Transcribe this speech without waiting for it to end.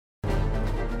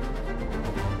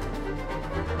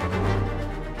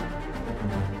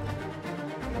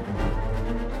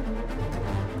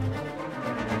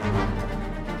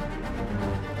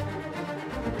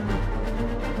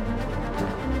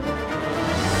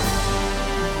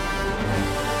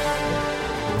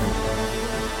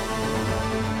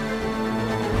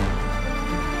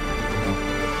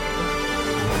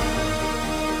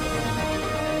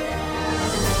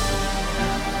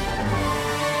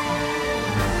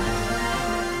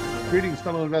Greetings,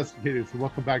 fellow investigators, and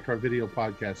welcome back to our video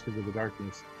podcast, Into the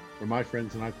Darkness, where my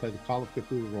friends and I play the Call of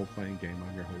Cthulhu role-playing game.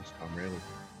 I'm your host, Tom Rayleigh.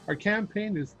 Our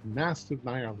campaign is Masked of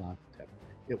Nyarlathotep.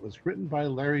 It was written by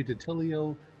Larry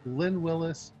DiTilio, Lynn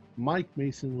Willis, Mike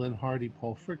Mason, Lynn Hardy,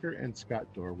 Paul Fricker, and Scott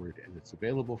Dorward, and it's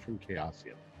available from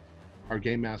Chaosium. Our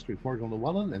game master is Morgan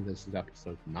Llewellyn, and this is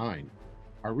episode 9.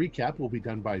 Our recap will be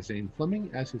done by Zane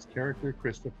Fleming as his character,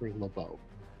 Christopher LeBeau.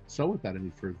 So without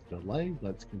any further delay,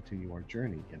 let's continue our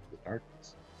journey into the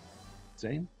darkness.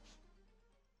 Zane?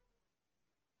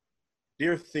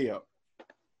 Dear Theo,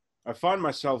 I find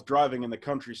myself driving in the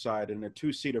countryside in a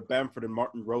two-seater Bamford and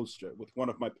Martin Roadster with one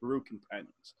of my Peru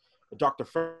companions, a Dr.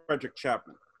 Frederick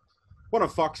Chapman. One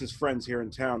of Fox's friends here in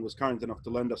town was kind enough to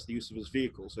lend us the use of his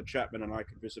vehicle so Chapman and I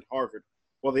could visit Harvard,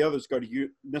 while the others go to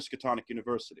Miskatonic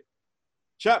University.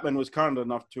 Chapman was kind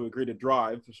enough to agree to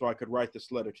drive so I could write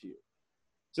this letter to you.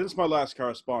 Since my last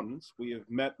correspondence, we have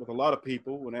met with a lot of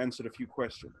people and answered a few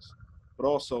questions, but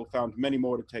also found many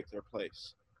more to take their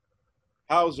place.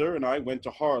 Hauser and I went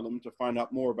to Harlem to find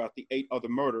out more about the 8 other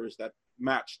murders that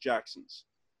matched Jackson's.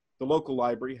 The local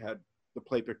library had the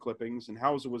paper clippings, and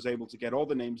Hauser was able to get all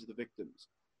the names of the victims.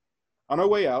 On our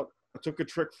way out, I took a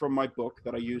trick from my book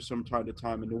that I use from time to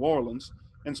time in New Orleans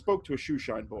and spoke to a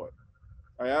shoeshine boy.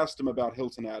 I asked him about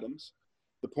Hilton Adams,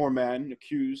 the poor man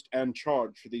accused and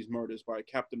charged for these murders by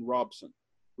Captain Robson,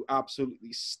 who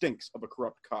absolutely stinks of a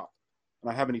corrupt cop,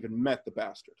 and I haven't even met the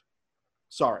bastard.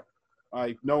 Sorry,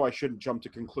 I know I shouldn't jump to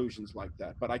conclusions like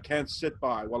that, but I can't sit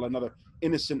by while another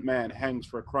innocent man hangs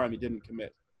for a crime he didn't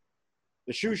commit.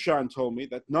 The shoeshine told me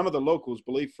that none of the locals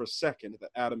believed for a second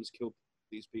that Adams killed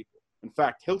these people. In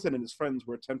fact, Hilton and his friends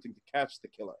were attempting to catch the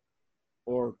killer,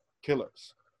 or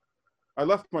killers. I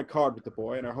left my card with the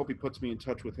boy, and I hope he puts me in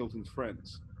touch with Hilton's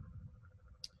friends.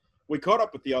 We caught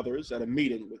up with the others at a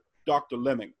meeting with Dr.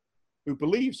 Lemming, who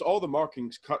believes all the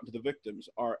markings cut into the victims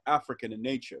are African in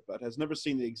nature, but has never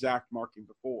seen the exact marking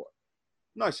before.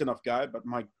 Nice enough guy, but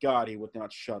my God, he would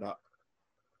not shut up.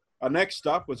 Our next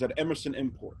stop was at Emerson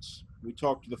Imports. We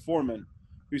talked to the foreman,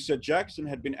 who said Jackson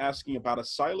had been asking about a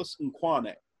Silas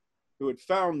Nkwane,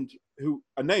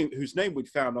 whose name we'd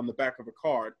found on the back of a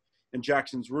card in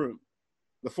Jackson's room.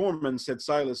 The foreman said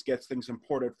Silas gets things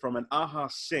imported from an Aha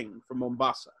Singh from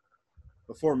Mombasa.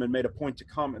 The foreman made a point to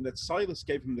comment that Silas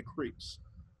gave him the creeps.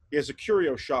 He has a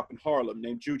curio shop in Harlem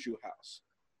named Juju House.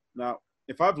 Now,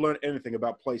 if I've learned anything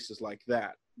about places like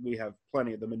that, we have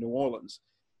plenty of them in New Orleans,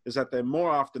 is that they're more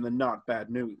often than not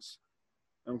bad news.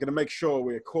 I'm going to make sure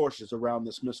we are cautious around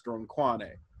this Mr.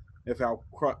 Nkwane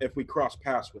if we cross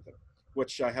paths with him,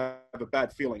 which I have a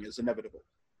bad feeling is inevitable.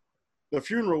 The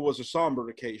funeral was a somber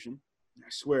occasion. I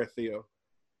swear, Theo,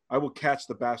 I will catch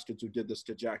the bastards who did this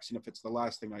to Jackson if it's the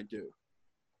last thing I do.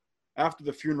 After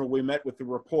the funeral, we met with the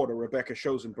reporter, Rebecca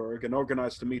Schosenberg, and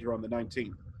organized to meet her on the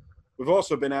 19th. We've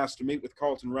also been asked to meet with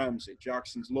Carlton Ramsey,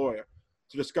 Jackson's lawyer,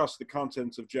 to discuss the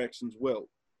contents of Jackson's will.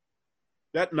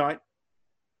 That night,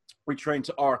 we trained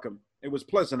to Arkham. It was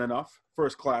pleasant enough,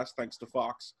 first class, thanks to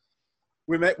Fox.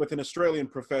 We met with an Australian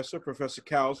professor, Professor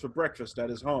Cowles, for breakfast at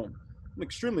his home. An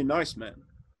extremely nice man.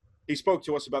 He spoke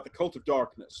to us about the Cult of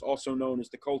Darkness, also known as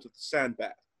the Cult of the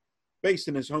Sandbat, based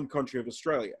in his home country of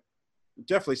Australia. It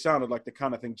definitely sounded like the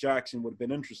kind of thing Jackson would have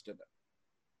been interested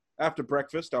in. After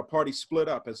breakfast, our party split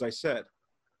up, as I said.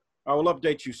 I will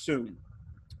update you soon.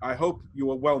 I hope you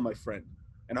are well, my friend,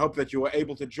 and hope that you are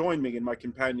able to join me and my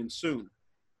companion soon.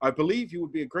 I believe you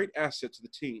would be a great asset to the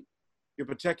team. Your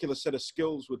particular set of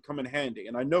skills would come in handy,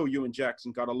 and I know you and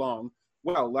Jackson got along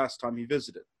well last time he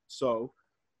visited, so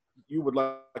you would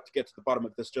like to get to the bottom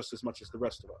of this just as much as the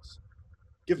rest of us.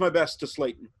 Give my best to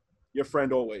Slayton. Your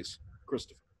friend always,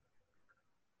 Christopher.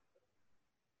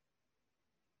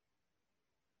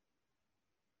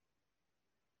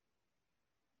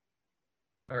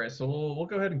 All right, so we'll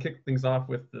go ahead and kick things off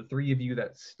with the 3 of you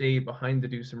that stay behind to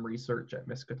do some research at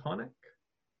Miskatonic.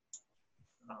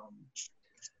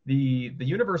 The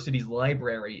university's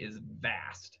library is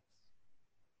vast.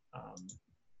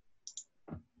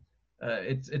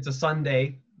 It's a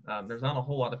Sunday. There's not a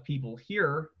whole lot of people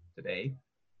here today,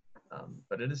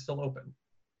 but it is still open.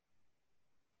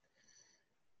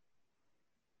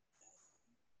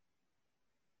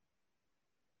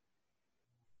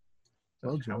 So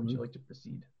Well, how would you gentlemen, like to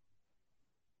proceed?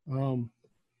 I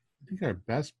think our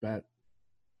best bet,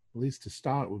 at least to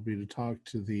start, would be to talk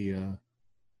to the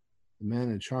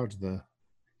man in charge of the,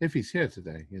 if he's here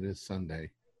today. It is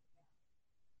Sunday.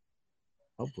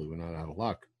 Hopefully we're not out of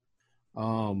luck.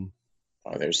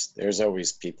 There's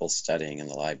always people studying in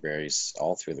the libraries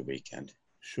all through the weekend.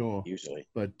 Sure. Usually.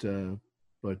 But the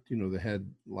head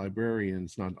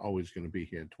librarian's not always going to be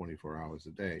here 24 hours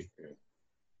a day.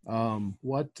 Help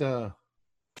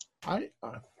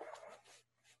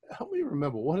me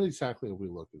remember, what exactly are we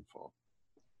looking for?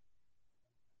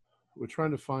 We're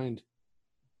trying to find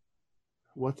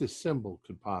what this symbol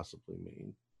could possibly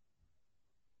mean.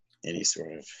 Any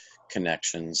sort of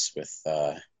connections with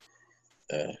the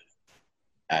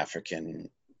African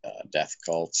death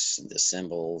cults, the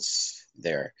symbols,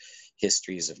 their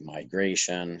histories of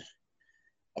migration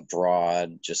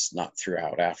abroad, just not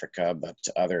throughout Africa, but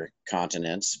to other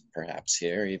continents, perhaps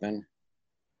here even.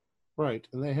 Right,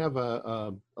 and they have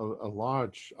a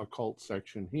large occult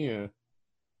section here.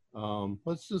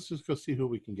 Let's just go see who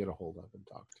we can get a hold of and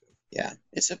talk to. Yeah,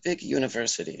 it's a big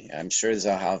university. I'm sure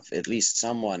they'll have at least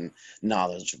someone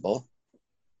knowledgeable.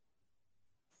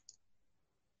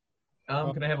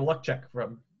 Can I have a luck check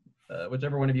from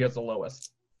whichever one of you has the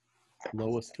lowest?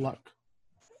 Lowest luck.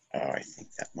 Oh, I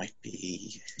think that might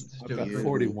be I've got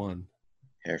 41.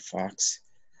 Hair Fox.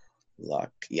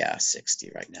 Luck, yeah,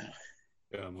 60 right now.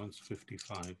 Yeah, mine's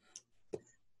 55.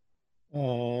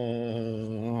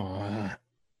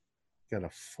 Got a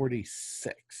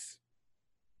 46.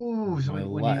 Ooh, so my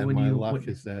when luck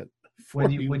is at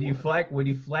 41. when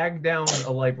you flag down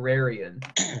a librarian,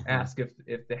 ask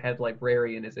if the head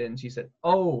librarian is in. She said,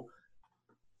 "Oh,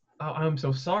 I'm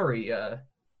so sorry.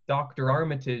 Dr.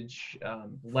 Armitage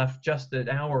left just an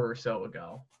hour or so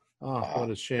ago. Oh,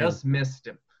 what a shame. Just missed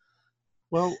him."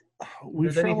 Well,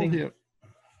 we've traveled here.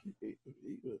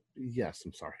 Yes,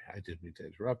 I'm sorry. I didn't mean to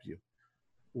interrupt you.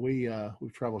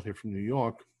 We've traveled here from New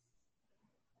York.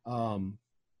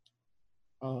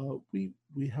 We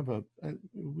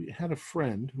had a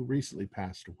friend who recently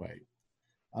passed away.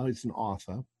 He's an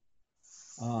author.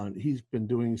 He's been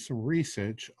doing some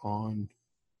research on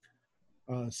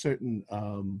certain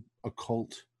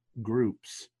occult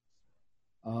groups.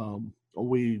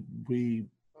 We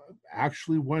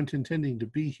actually weren't intending to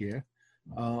be here,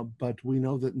 but we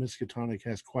know that Miskatonic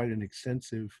has quite an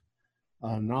extensive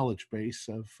knowledge base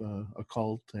of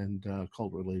occult and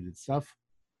cult-related stuff.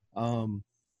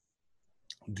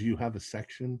 Do you have a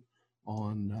section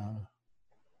on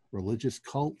religious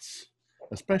cults,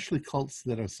 especially cults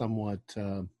that are somewhat,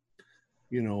 along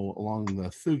the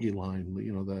Thugi line?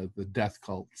 The death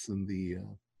cults and the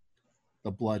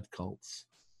blood cults.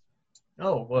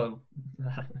 Oh well,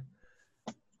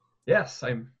 yes,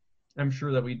 I'm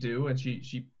sure that we do, and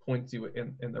she points you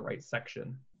in the right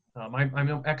section. I'm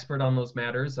no expert on those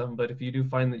matters, but if you do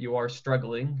find that you are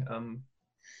struggling,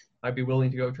 I'd be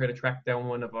willing to go try to track down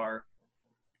one of our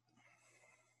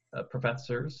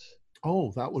professors.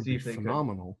 Oh, that would be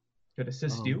phenomenal. Could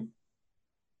assist you.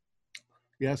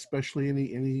 Yeah, especially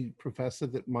any professor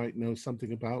that might know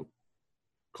something about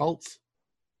cults,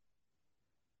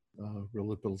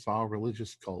 bizarre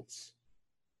religious cults.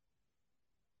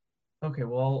 Okay,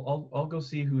 well, I'll go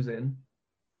see who's in.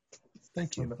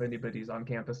 Thank you. If anybody's on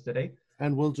campus today.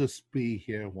 And we'll just be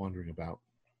here wandering about.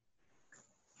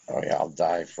 Oh yeah, I'll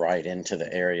dive right into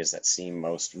the areas that seem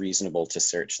most reasonable to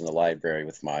search in the library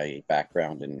with my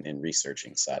background in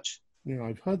researching such.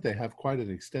 I've heard they have quite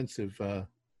an extensive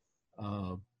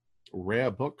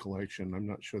rare book collection. I'm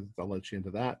not sure that they'll let you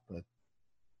into that, but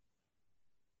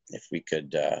if we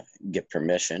could get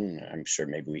permission, I'm sure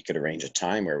maybe we could arrange a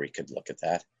time where we could look at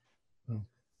that. Oh.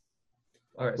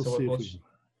 All right,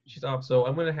 so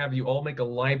I'm going to have you all make a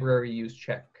library use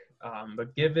check.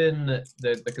 But given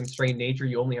the constrained nature,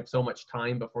 you only have so much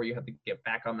time before you have to get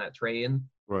back on that train.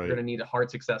 Right. You're going to need a hard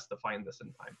success to find this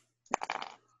in time.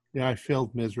 Yeah, I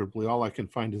failed miserably. All I can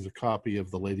find is a copy of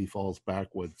The Lady Falls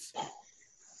Backwoods.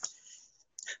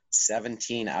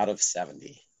 17 out of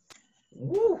 70.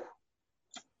 Woo!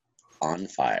 On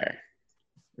fire.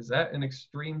 Is that an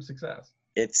extreme success?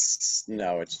 It's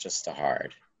just a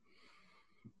hard.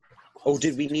 Oh,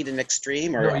 did we need an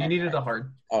extreme? Or no, you needed a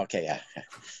hard. Okay, yeah.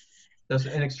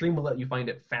 An extreme will let you find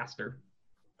it faster.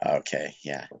 Okay,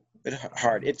 yeah. But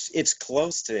hard. It's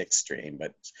close to extreme,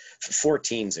 but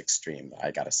 14's extreme.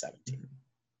 I got a 17.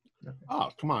 Okay. Oh,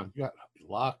 come on. You got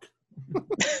luck.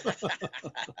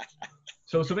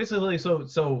 So basically,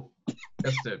 so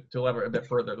just to elaborate a bit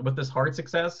further, with this hard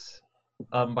success,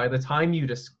 by the time you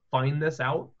just find this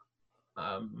out,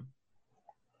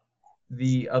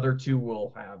 the other two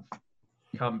will have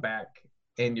come back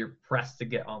and you're pressed to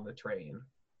get on the train.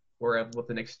 Whereas with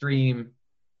an extreme,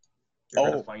 you're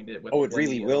going to find it. It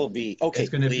really will be. Okay, it's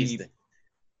going to be.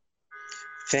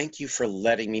 Thank you for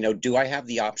letting me know. Do I have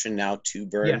the option now to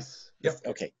burn? Yes. Yep.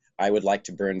 Okay. I would like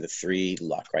to burn the 3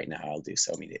 luck right now. I'll do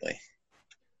so immediately.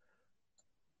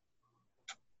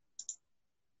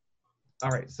 All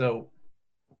right. So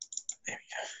there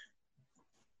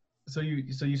we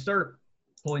go. So you start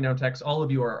pulling down text. All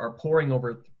of you are poring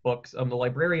over books. The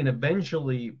librarian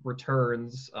eventually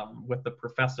returns with the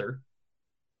professor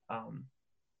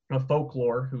of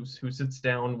folklore, who sits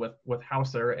down with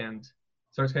Hauser and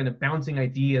starts kind of bouncing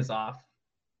ideas off.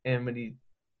 And when he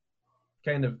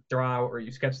kind of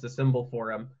you sketch the symbol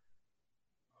for him,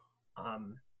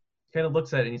 kind of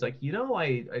looks at it and he's like,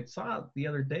 I saw the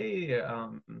other day,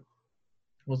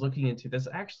 was looking into this.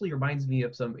 Actually reminds me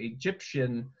of some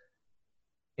Egyptian,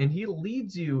 and he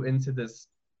leads you into this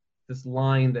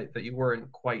line that you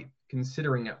weren't quite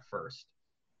considering at first.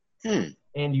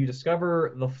 And you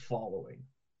discover the following.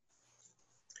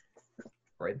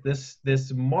 Right,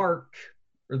 this mark,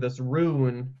 or this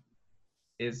rune,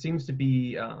 seems to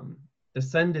be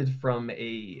descended from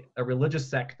a religious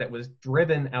sect that was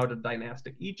driven out of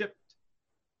dynastic Egypt.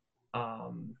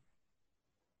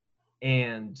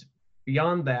 And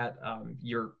beyond that,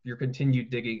 your continued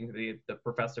digging, the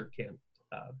professor can't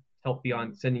help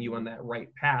beyond sending you on that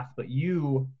right path, but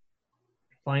you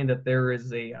find that there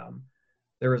is a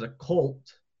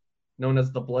cult known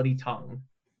as the Bloody Tongue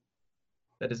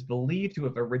that is believed to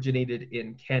have originated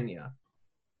in Kenya,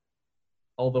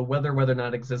 although whether or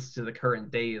not it exists to the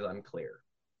current day is unclear.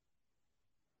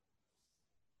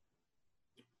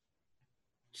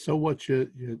 So what you're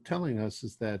telling us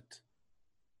is that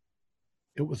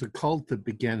it was a cult that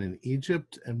began in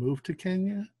Egypt and moved to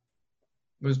Kenya?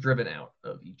 It was driven out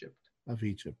of Egypt. Of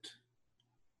Egypt.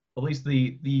 At least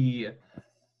the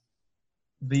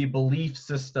belief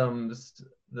systems,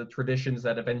 the traditions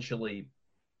that eventually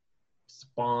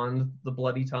spawned the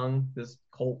Bloody Tongue, this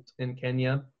cult in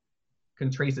Kenya, can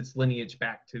trace its lineage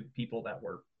back to people that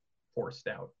were forced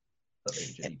out of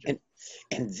ancient Egypt.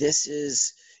 And this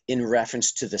is in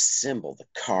reference to the symbol, the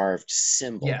carved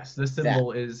symbol. Yes, this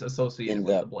symbol is associated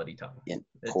with the Bloody Tongue. In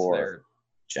poor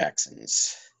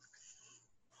Jackson's.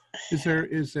 Is there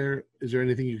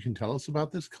anything you can tell us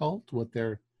about this cult? What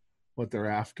they're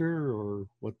after, or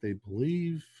what they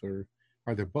believe, or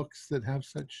are there books that have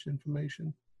such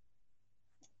information?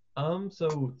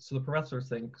 So the professor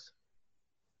thinks,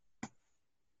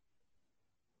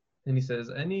 and he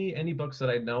says, any books that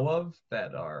I know of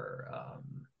that are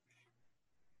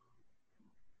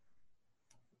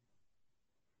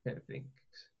I think,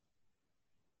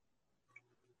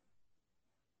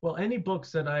 well, any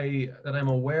books that I'm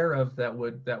aware of that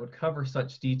would cover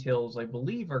such details, I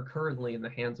believe, are currently in the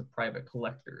hands of private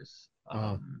collectors.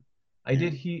 I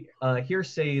did hear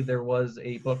say there was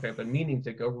a book I've been meaning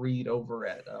to go read over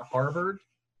at Harvard.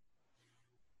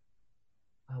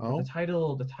 The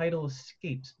title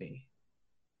escapes me.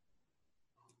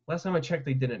 Last time I checked,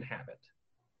 they didn't have it.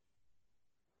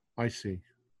 I see.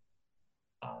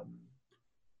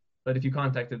 But if you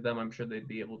contacted them, I'm sure they'd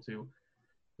be able to. It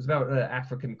was about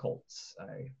African cults.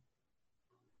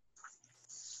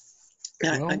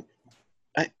 I'm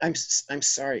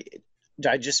sorry.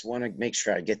 I just want to make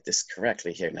sure I get this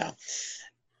correctly here now.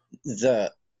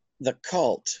 The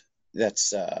cult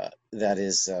that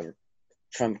is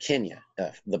from Kenya,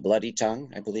 the Bloody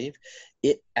Tongue, I believe,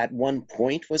 it at one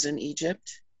point was in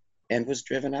Egypt and was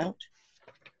driven out.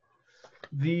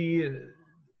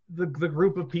 The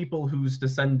group of people whose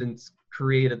descendants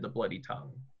created the Bloody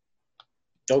Tongue.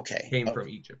 Okay. Came from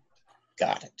Egypt.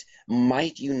 Got it.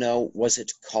 Might you know, was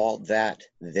it called that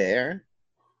there?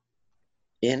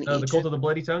 In Egypt? The cult of the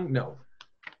Bloody Tongue? No.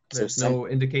 There's no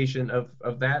indication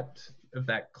of that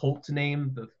cult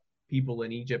name, the people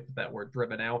in Egypt that were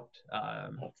driven out.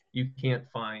 You can't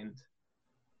find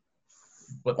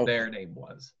what their name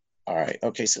was. All right.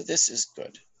 Okay, so this is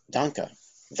good. Danke.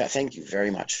 Thank you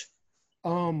very much.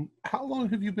 How long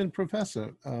have you been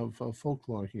professor of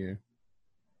folklore here?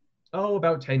 Oh,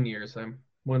 about 10 years. I'm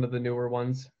one of the newer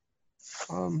ones.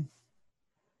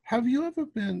 Have you ever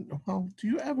do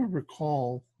you ever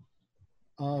recall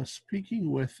speaking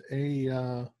with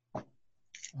I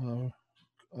can't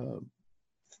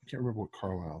remember what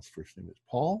Carlisle's first name is.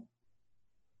 Paul?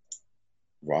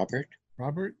 Robert?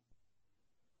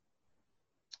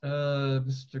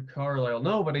 Mr. Carlisle.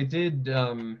 No, but I did,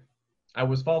 I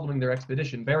was following their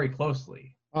expedition very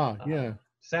closely. Yeah.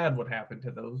 Sad what happened to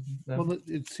those. Well,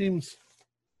 it seems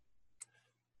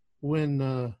when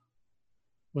a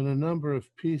number of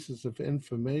pieces of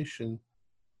information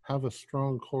have a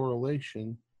strong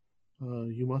correlation,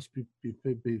 you must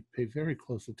pay very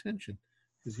close attention,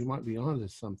 because you might be onto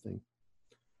something.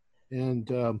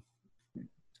 And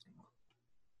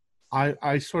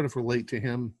I sort of relate to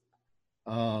him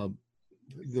the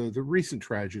recent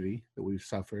tragedy that we've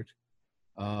suffered,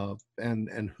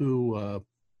 and who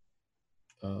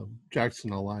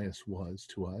Jackson Elias was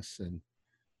to us, and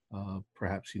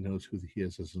perhaps he knows who he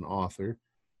is as an author.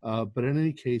 But in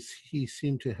any case, he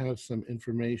seemed to have some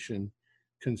information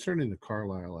concerning the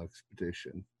Carlisle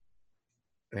expedition.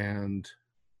 And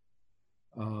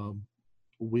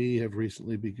we have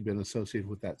recently been associated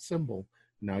with that symbol.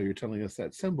 Now you're telling us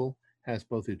that symbol has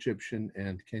both Egyptian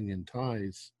and Kenyan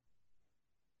ties.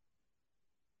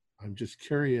 I'm just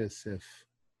curious if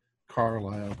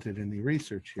Carlisle did any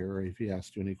research here, or if he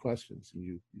asked you any questions, and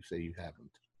you say you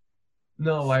haven't.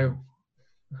 No,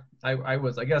 I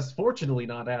was, I guess, fortunately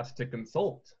not asked to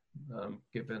consult,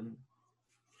 given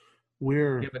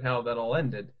how that all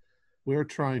ended. We're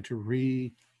trying to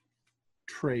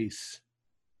retrace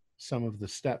some of the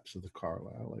steps of the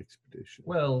Carlisle expedition.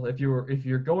 Well, if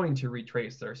you're going to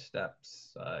retrace their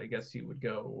steps, I guess you would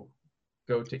go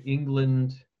to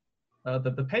England.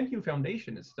 The Penhew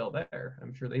Foundation is still there.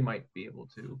 I'm sure they might be able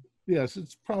to. Yes,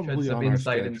 it's probably shed some on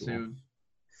insight our schedule.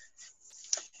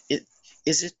 into.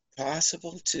 Is it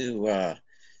possible to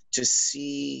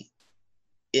see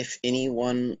if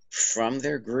anyone from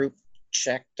their group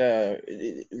checked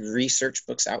research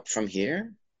books out from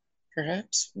here?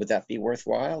 Perhaps would that be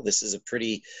worthwhile? This is a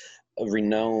pretty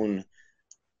renowned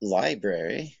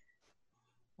library.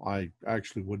 I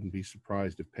actually wouldn't be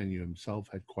surprised if Penhew himself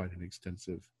had quite an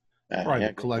extensive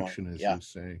private collection, as you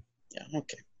say. Yeah,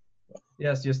 okay.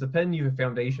 Yes, the Penhew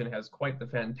Foundation has quite the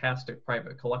fantastic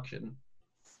private collection.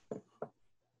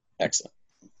 Excellent.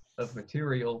 Of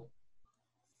material.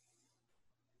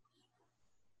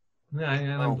 Yeah,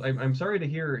 I'm sorry to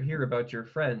hear about your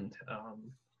friend,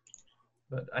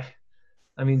 but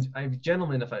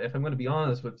gentlemen, if I'm going to be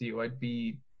honest with you,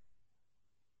 the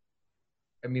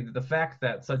fact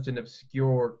that such an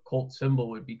obscure cult symbol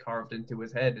would be carved into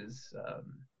his head is,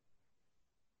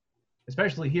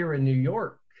 especially here in New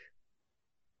York,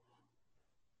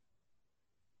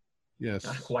 yes,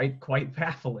 quite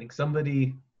baffling.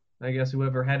 Somebody, I guess,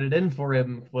 whoever had it in for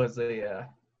him was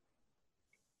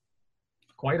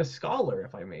quite a scholar,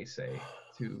 if I may say,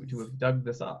 to have dug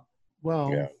this up.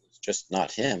 Well, yeah, it's just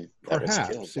not him that was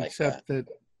killed like except that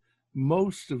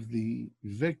most of the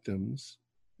victims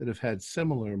that have had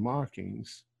similar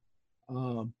markings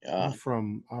are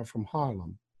from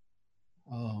Harlem,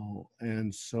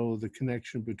 and so the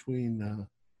connection between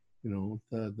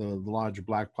the large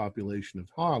black population of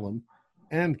Harlem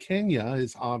and Kenya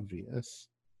is obvious.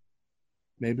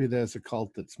 Maybe there's a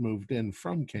cult that's moved in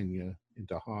from Kenya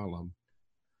into Harlem.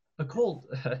 A cult.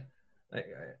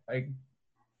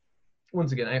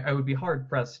 Once again, I would be hard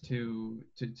pressed to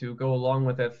go along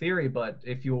with that theory, but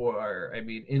if you are,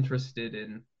 interested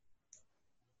in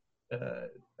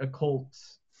occult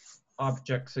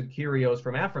objects and curios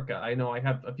from Africa, I know I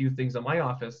have a few things in my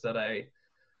office that I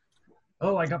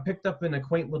got picked up in a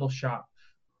quaint little shop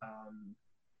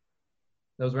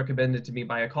that was recommended to me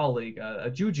by a colleague,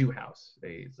 a juju house.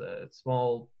 It's a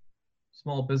small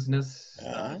business.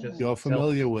 You're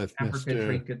familiar with African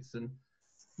trinkets and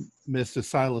Mr.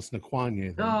 Silas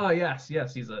Nkwanye. Oh yes,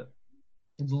 he's a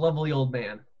lovely old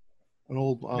man. An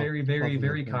old, very, very,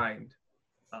 very kind.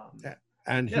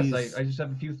 And yes, I just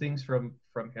have a few things from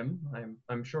him.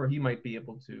 I'm sure he might be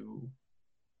able to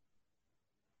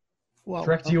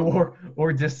correct you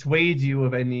or dissuade you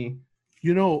of any.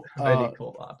 Any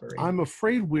cult operation. I'm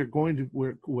afraid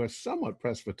we're somewhat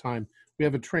pressed for time. We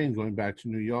have a train going back to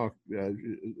New York that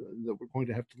we're going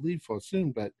to have to leave for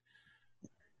soon. But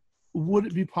would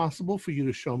it be possible for you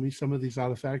to show me some of these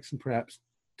artifacts and perhaps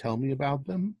tell me about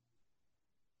them?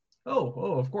 Oh,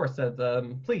 of course.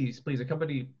 Please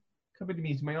accompany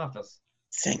me to my office.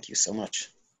 Thank you so much.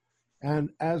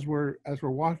 And as we're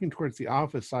walking towards the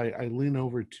office, I lean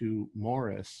over to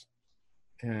Morris,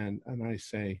 and I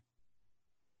say,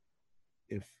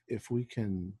 if we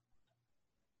can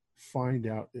find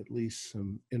out at least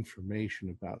some information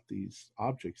about these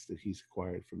objects that he's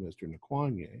acquired from Mr.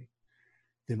 Nkwanye,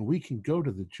 then we can go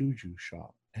to the juju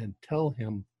shop and tell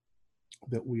him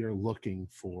that we are looking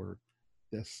for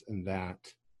this and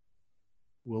that.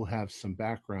 We'll have some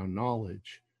background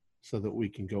knowledge so that we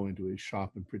can go into his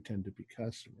shop and pretend to be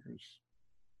customers.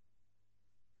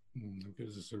 It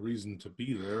gives us a reason to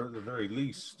be there at the very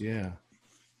least. Yeah.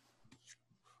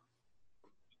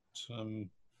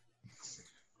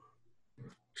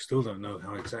 Still don't know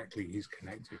how exactly he's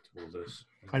connected to all this.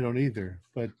 I don't either,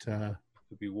 but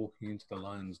could be walking into the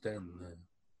lion's den there.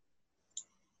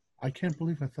 I can't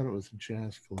believe I thought it was a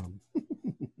jazz club.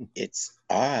 It's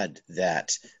odd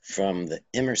that from the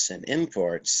Emerson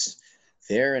imports,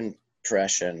 their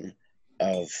impression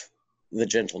of the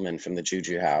gentleman from the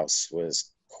Juju house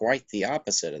was quite the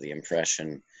opposite of the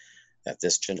impression that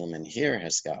this gentleman here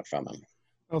has got from him.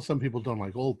 Well, some people don't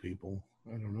like old people.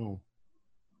 I don't know.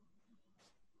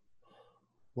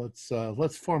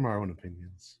 let's form our own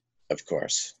opinions. Of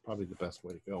course. Probably the best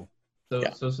way to go. So,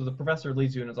 Yeah. so the professor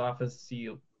leads you in his office.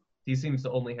 He seems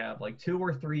to only have like 2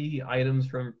 or 3 items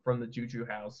from the Juju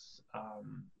house.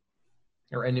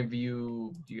 Or any of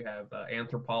you, do you have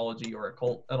anthropology or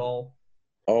occult at all?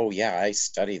 Oh yeah, I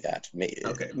study that.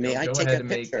 Okay, May I go take ahead a and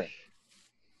picture?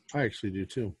 I actually do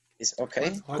too. Is okay?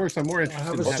 Of course, I'm more I interested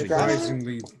have in a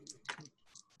having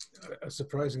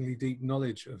surprisingly deep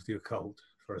knowledge of the occult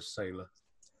for a sailor.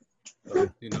 All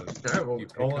right, well, you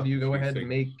pick all up of you a go few ahead and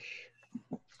things.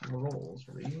 make rolls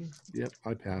for me. Yep,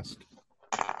 I passed.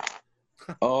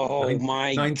 Oh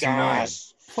my 99.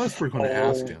 gosh. Plus, we're going to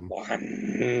ask him.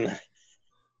 One.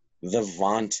 The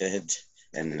vaunted.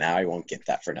 And now I won't get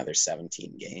that for another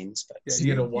 17 games. But Yeah, You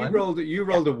get a you 1? rolled a Yeah,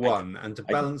 1, and to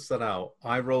I- balance that out,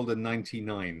 I rolled a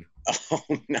 99. oh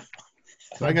no.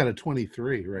 So I got a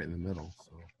 23 right in the middle.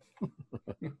 So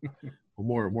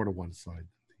well, more to one side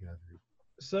than the other.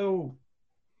 So,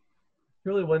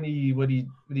 really, when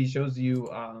he shows you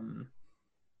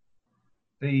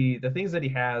the things that he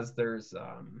has, there's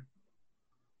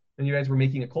and you guys were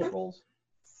making occult rolls.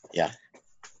 Yeah.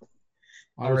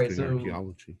 I All was right, doing so-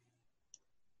 archaeology.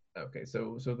 Okay,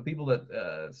 so the people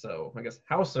that so I guess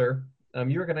Hauser,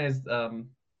 you recognize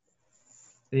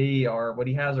they are what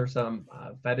he has are some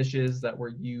fetishes that were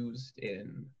used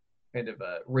in kind of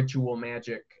ritual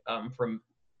magic from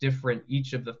different.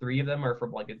 Each of the 3 of them are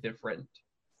from like a different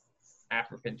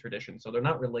African tradition, so they're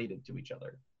not related to each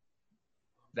other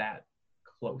that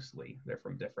closely. They're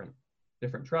from different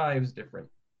tribes, different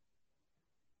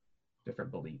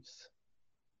beliefs.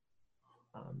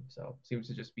 So seems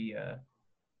to just be a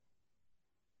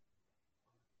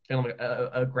kind of like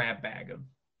a grab bag of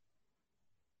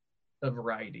a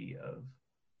variety of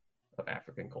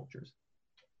African cultures.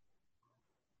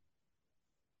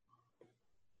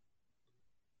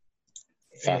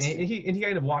 And he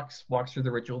kind of walks through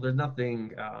the ritual. There's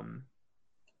nothing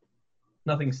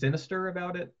sinister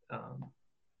about it.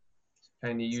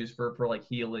 Kind of used for like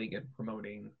healing and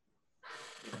promoting,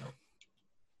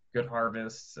 good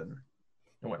harvests and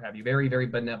what have you. Very, very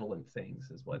benevolent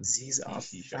things is what These are he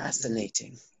shows you.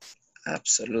 fascinating.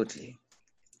 Absolutely.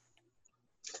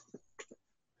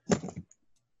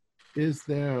 Is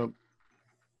there?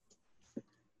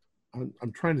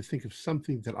 I'm trying to think of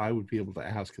something that I would be able to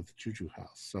ask at the Juju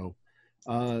house. So,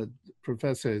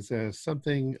 Professor, is there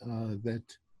something that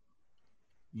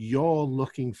you're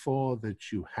looking for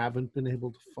that you haven't been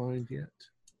able to find yet?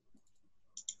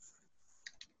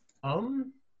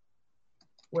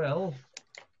 Well,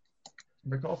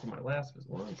 recall from my last visit.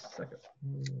 1 second.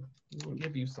 We'll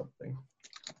give you something.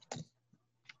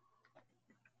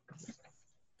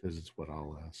 This is what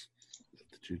I'll ask at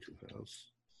the Juju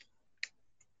house.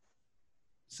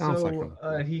 Sounds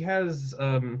like he has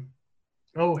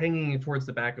hanging towards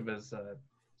the back of his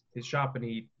shop, and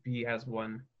he has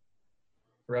one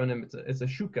around him. It's a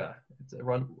shuka. It's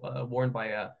worn by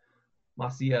a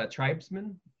Masia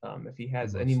tribesman. If he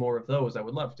has any more of those, I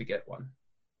would love to get one.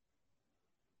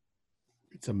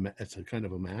 It's a kind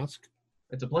of a mask.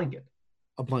 It's a blanket.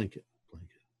 A blanket.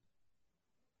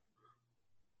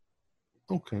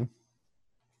 Okay.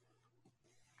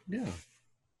 Yeah.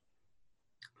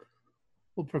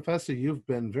 Well, Professor, you've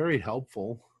been very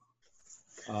helpful.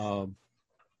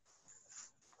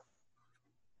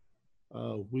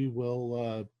 We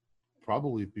will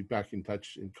probably be back in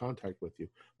contact with you.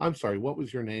 I'm sorry, what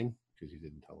was your name? Because you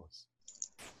didn't tell us.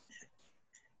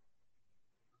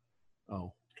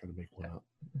 Oh, trying to make one up.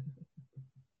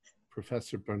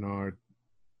 Professor Bernard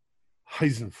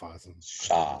Heisenfasen.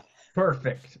 Ah,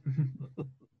 Perfect.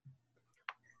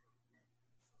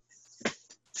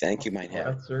 thank you, mein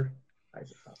Herr. Professor.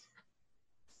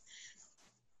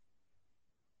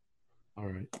 All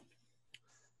right.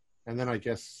 And then I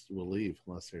guess we'll leave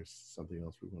unless there's something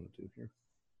else we want to do here.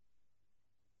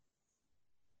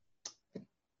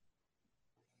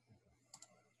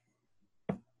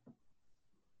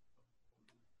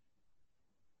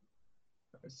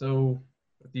 So,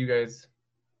 with you guys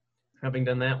having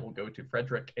done that, we'll go to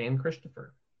Frederick and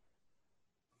Christopher.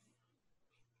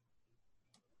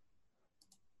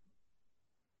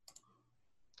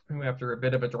 Who, after a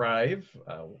bit of a drive,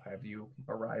 will have you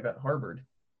arrive at Harvard.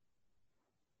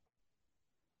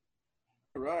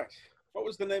 All right. What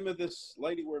was the name of this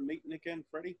lady we're meeting again,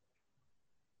 Freddie?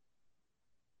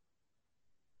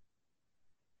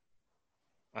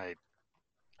 I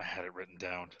had it written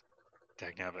down.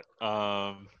 Dagnabbit.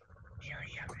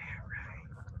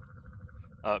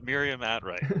 Miriam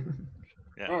Atwright.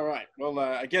 Yeah. All right. Well,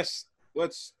 I guess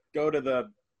let's go to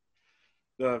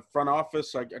the front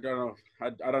office. I don't know.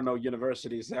 I don't know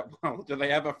universities that well. Do they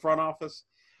have a front office?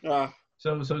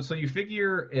 So you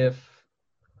figure if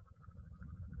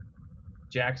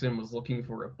Jackson was looking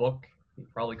for a book, he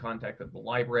probably contacted the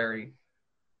library.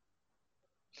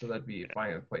 So that'd be a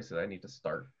fine place that I need to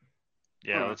start.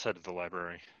 Yeah, Alright. let's head to the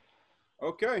library.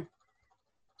 Okay.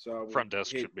 So Front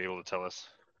desk should be able to tell us.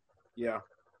 Yeah.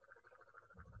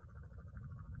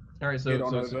 All right, Head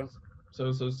on over.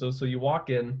 so you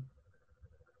walk in,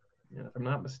 and if I'm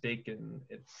not mistaken,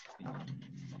 it's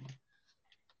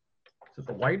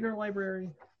the Widener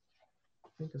Library? I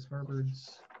think it's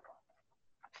Harvard's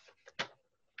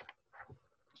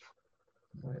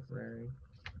library.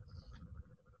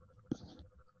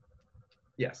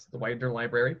 Yes, the Widener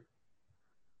Library.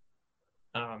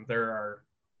 There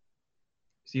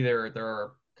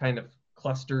are kind of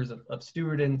clusters of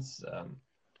students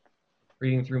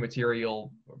reading through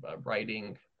material,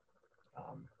 writing,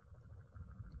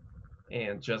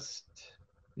 and just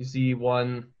you see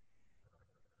one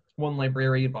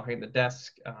librarian behind the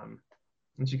desk,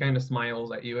 and she kind of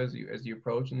smiles at you as you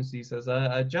approach, and she says,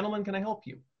 "Gentlemen, can I help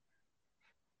you?"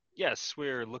 Yes,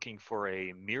 we're looking for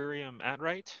a Miriam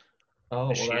Atwright.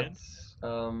 Oh, Is well, she in? that's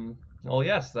well,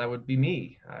 yes, that would be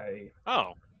me.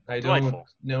 Oh, I delightful. don't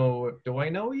know. Do I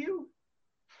know you?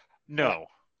 No.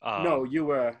 No, you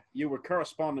were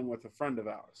corresponding with a friend of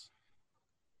ours.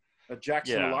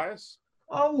 Jackson Yeah. Elias?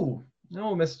 Oh,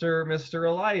 no, Mr.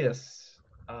 Elias.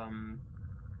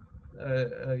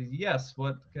 Yes,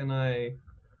 what can I...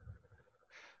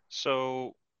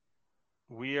 So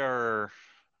we are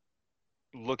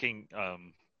looking.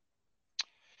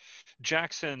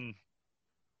 Jackson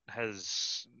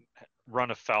has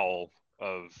run afoul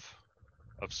of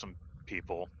some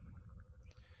people,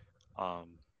 and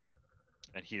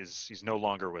he's no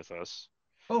longer with us.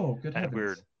 Oh, good And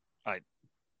heavens.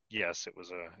 yes, it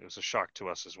was a shock to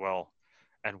us as well.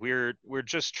 And we're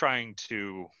just trying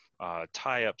to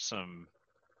tie up some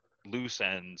loose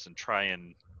ends and try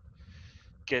and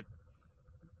get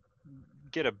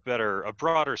a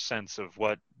broader sense of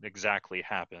what exactly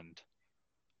happened.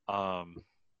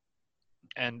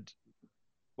 And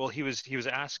well, he was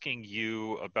asking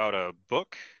you about a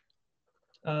book.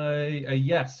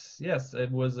 Yes,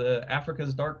 it was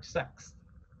Africa's Dark Sex.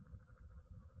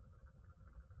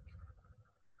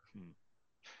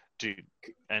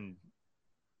 And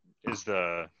is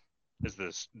the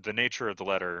nature of the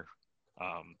letter?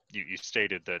 You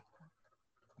stated that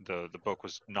the book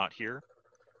was not here.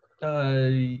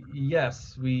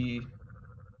 Yes,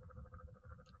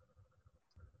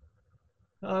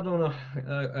 I don't know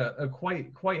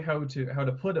quite how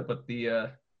to put it, but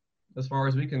as far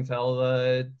as we can tell,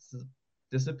 it's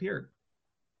disappeared.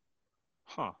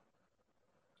 Huh.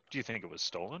 Do you think it was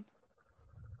stolen?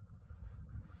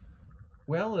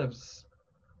 Well,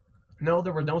 no,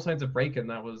 there were no signs of break-in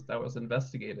that was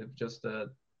investigated just a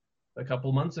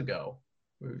couple months ago.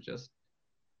 We were just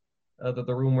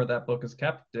the room where that book is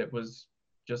kept. It was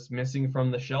just missing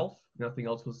from the shelf. Nothing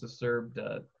else was disturbed.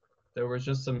 There was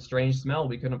just some strange smell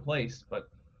we couldn't place, but.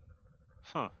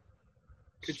 Huh.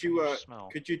 Could you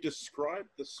describe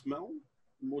the smell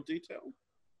in more detail?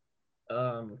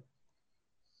 Was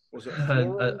it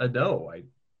floral? No,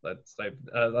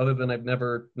 other than I've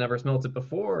never smelled it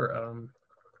before.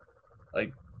 I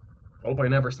hope I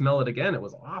never smell it again. It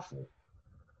was awful.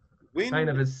 Kind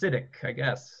of acidic, I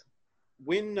guess.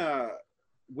 Whenabouts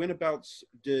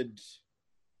did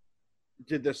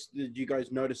you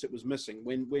guys notice it was missing?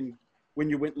 When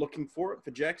you went looking for it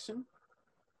for Jackson?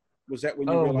 Was that when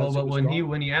you realized it was gone?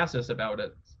 when he asked us about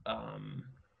it,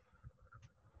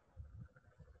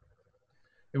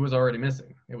 it was already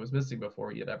missing. It was missing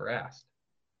before he had ever asked.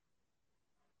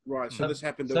 Right. So this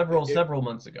happened several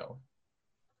months ago.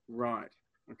 Right.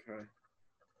 Okay.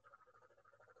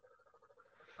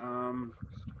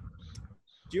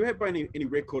 Do you have by any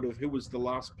record of who was the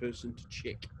last person to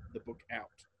check the book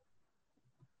out?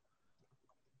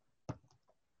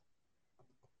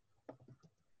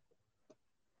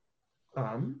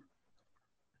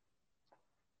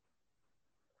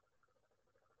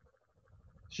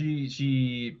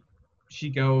 She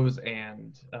goes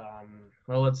and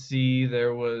well, let's see.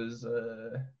 There was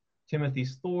Timothy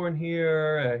Thorne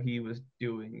here. He was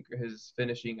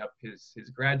finishing up his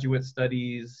graduate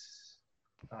studies,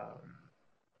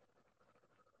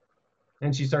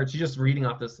 and she's just reading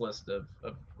off this list of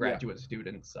graduate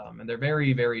students, and they're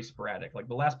very, very sporadic. Like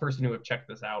the last person who have checked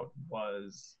this out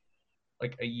was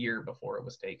like a year before it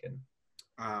was taken.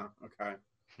 Okay.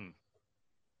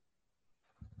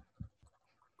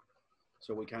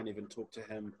 So we can't even talk to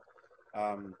him.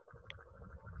 Yeah.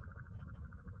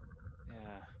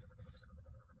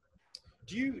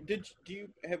 Do you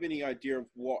have any idea of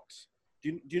what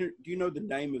Do you know the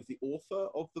name of the author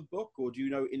of the book, or do you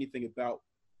know anything about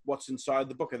what's inside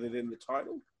the book other than the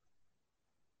title?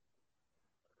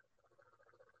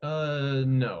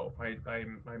 No,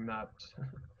 I'm not.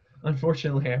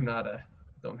 Unfortunately, I'm not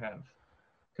don't have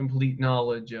complete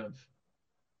knowledge of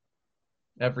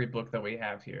every book that we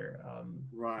have here.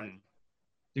 Right.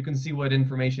 You can see what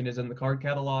information is in the card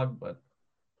catalog, but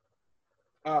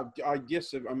I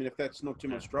guess I mean if that's not too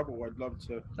much trouble, I'd love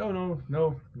to.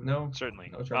 no,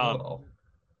 Certainly. no trouble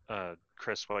at all.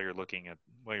 Chris, while you're looking at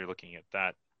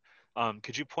that,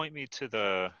 could you point me to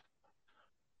the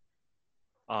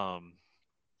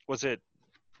was it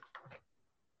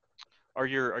are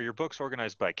your books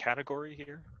organized by category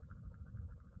here,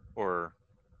 or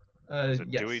is it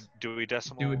Yes. Dewey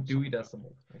Decimal? Dewey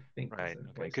Decimal, I think. Right.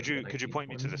 Okay. Could you point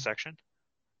me to the section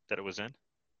that it was in?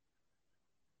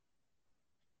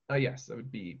 Yes, that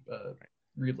would be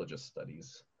religious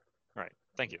studies. Right.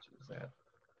 Thank you. That.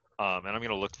 And I'm going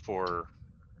to look for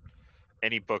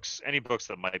any books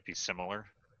that might be similar.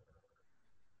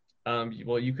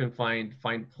 Well, you can find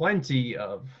plenty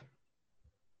of.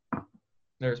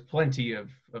 There's plenty of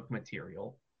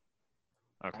material.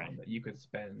 Okay. That you could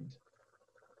spend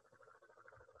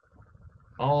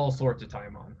all sorts of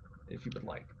time on if you would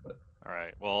like. But All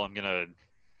right. Well, I'm gonna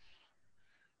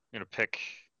pick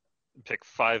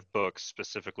 5 books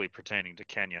specifically pertaining to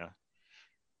Kenya.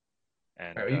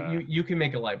 And all right, you can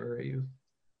make a library.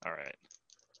 All right.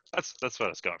 That's what I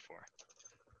was going for.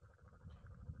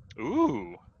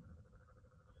 Ooh.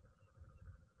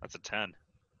 That's a 10.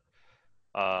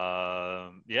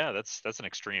 Yeah, that's an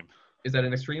extreme. Is that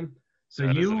an extreme? So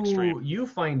That is an extreme. you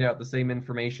find out the same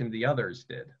information the others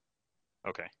did.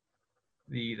 Okay.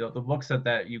 The books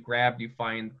that you grabbed, you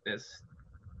find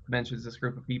mentions this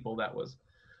group of people they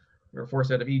were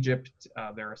forced out of Egypt.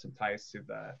 There are some ties to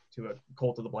a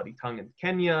cult of the Bloody Tongue in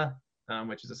Kenya,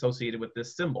 which is associated with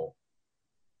this symbol.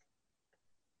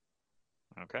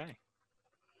 Okay.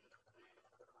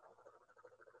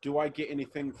 Do I get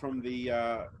anything from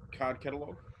the card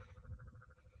catalog?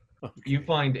 You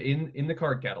find in the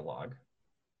card catalog,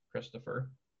 Christopher,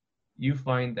 you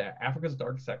find that Africa's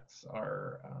Dark Sects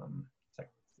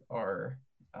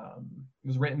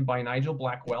was written by Nigel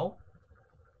Blackwell.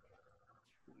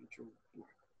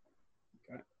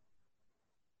 Okay.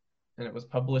 And it was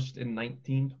published in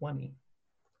 1920.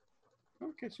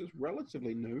 Okay, so it's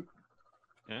relatively new.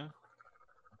 Yeah.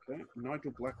 Okay,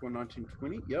 Nigel Blackwell,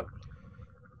 1920. Yep.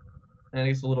 And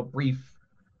it's a little brief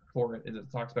for it. It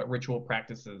talks about ritual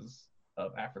practices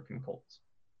of African cults.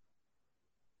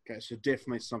 Okay, so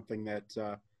definitely something that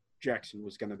Jackson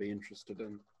was going to be interested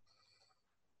in.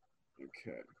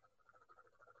 Okay.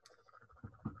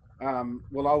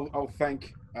 Well, I'll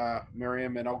thank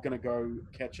Miriam, and I'm going to go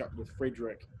catch up with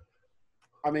Frederick.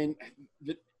 I mean,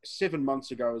 7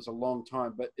 months ago is a long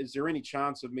time, but is there any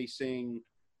chance of me seeing,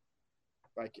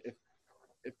 like, if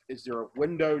is there a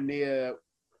window near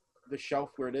the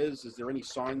shelf where it is? Is there any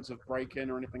signs of break-in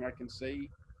or anything I can see?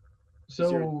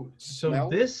 So smell?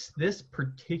 this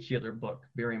particular book,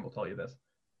 Miriam will tell you this.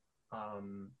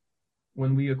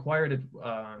 When we acquired it,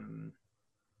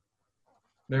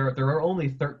 there are only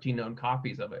 13 known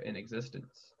copies of it in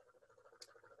existence.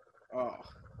 Oh,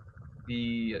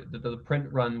 The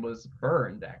print run was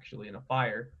burned actually in a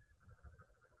fire.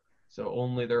 So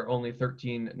there are only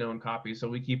 13 known copies. So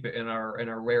we keep it in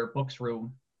our rare books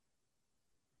room.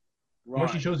 right. Where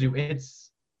she shows you,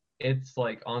 it's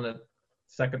like on a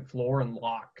second floor and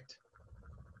locked.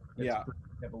 It's Yeah. pretty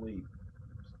heavily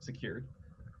secured.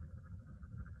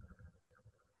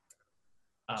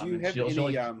 Do you have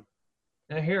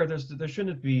any? Here, there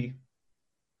shouldn't be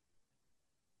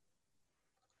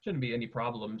any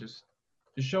problem. Just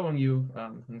showing you,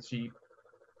 and she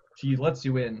lets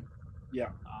you in.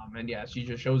 Yeah. And yeah, she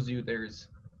just shows you there's.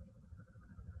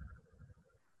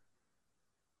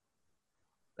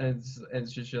 And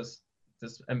it's just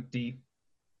this empty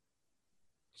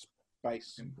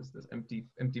Space. this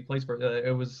empty place for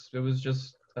it was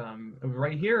just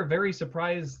right here. Very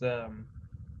surprised.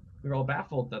 We're all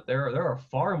baffled that there are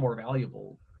far more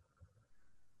valuable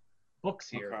books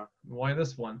here. Okay. Why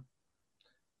this one?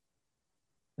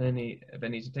 Any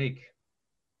to take?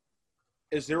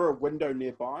 Is there a window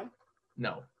nearby?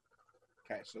 No,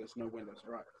 Okay, so there's no windows.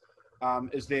 All right.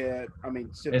 Is there? I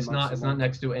mean, 7 it's months. not. It's not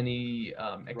next to any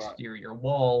exterior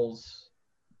walls.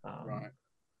 Right. And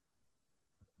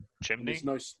Chimney. there's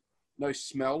no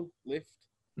smell left.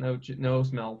 No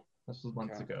smell. This was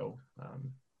months Okay. ago.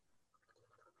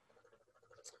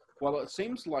 Well, it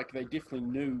seems like they definitely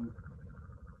knew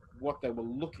what they were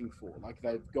looking for. Like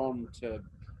they've gone to,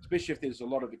 especially if there's a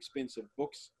lot of expensive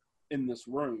books in this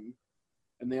room,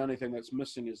 and the only thing that's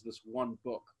missing is this one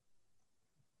book.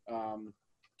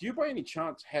 Do you by any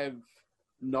chance have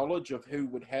knowledge of who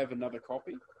would have another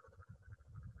copy?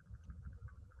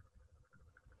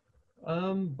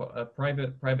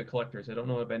 Private collectors. I don't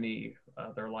know of any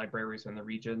other libraries in the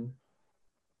region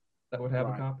that would have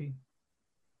a copy.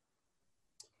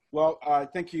 Well,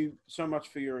 thank you so much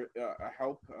for your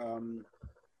help,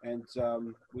 and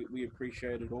we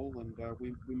appreciate it all, and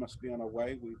we must be on our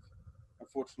way. We've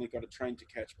unfortunately got a train to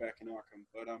catch back in Arkham,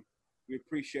 but we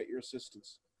appreciate your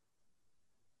assistance.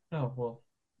 Oh well,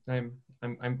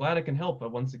 I'm glad I can help,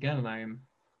 but once again,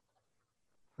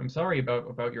 I'm sorry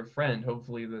about your friend.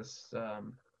 Hopefully this I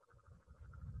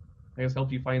guess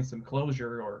helped you find some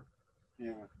closure or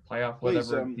tie off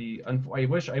whatever. I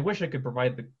wish I could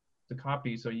provide the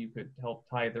copy so you could help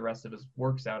tie the rest of his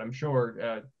works out. I'm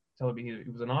sure telling me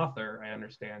he was an author, I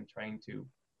understand, trying to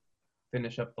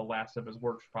finish up the last of his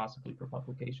works possibly for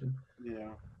publication. Yeah.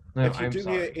 No, if you I'm do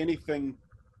sorry. hear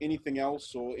anything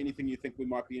else or anything you think we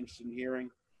might be interested in hearing,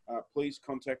 please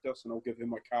contact us and I'll give him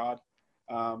my card.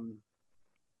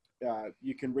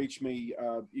 You can reach me,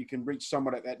 you can reach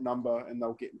someone at that number and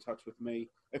they'll get in touch with me.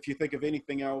 If you think of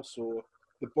anything else or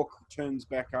the book turns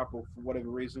back up or for whatever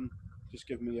reason, just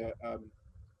give me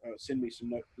send me some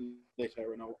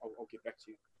letter and I'll get back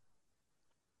to you.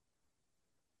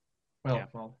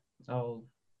 Well, I'll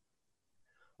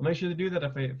make sure to do that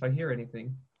if I hear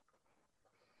anything.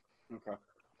 Okay.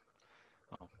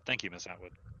 Well, thank you, Miss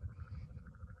Atwood.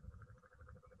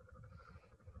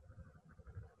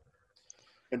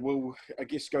 And we'll, I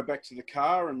guess, go back to the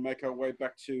car and make our way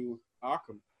back to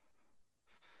Arkham.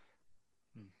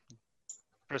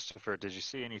 Christopher, did you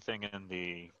see anything in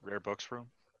the rare books room?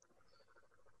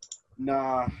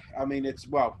 Nah, I mean, it's,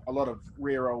 well, a lot of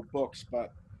rare old books,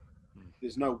 but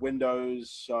there's no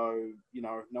windows, so, you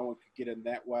know, no one could get in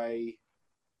that way.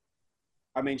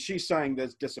 I mean, she's saying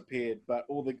there's disappeared, but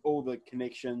all the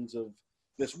connections of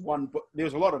this one book,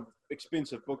 there's a lot of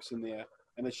expensive books in there,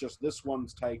 and it's just this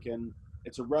one's taken.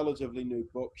 It's a relatively new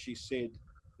book. She said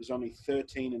there's only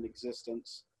 13 in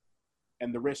existence,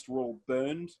 and the rest were all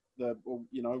burned,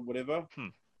 whatever.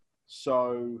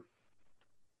 So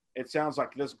it sounds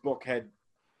like this book had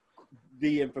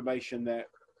the information that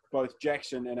both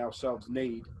Jackson and ourselves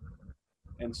need,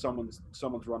 and someone's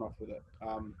run off with it.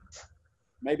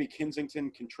 Maybe Kensington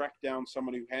can track down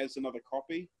someone who has another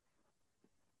copy.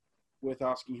 Worth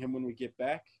asking him when we get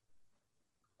back.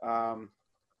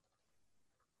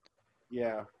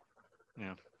 Yeah.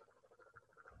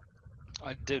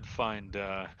 I did find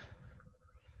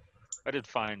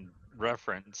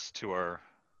reference to our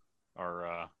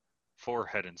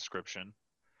forehead inscription.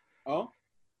 Oh.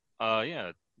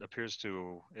 Yeah.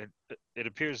 It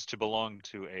appears to belong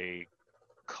to a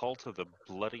cult of the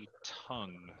bloody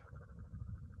tongue.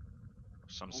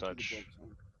 Some such.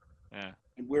 Yeah.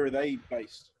 And where are they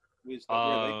based? Where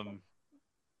are they from?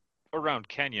 Around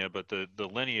Kenya, but the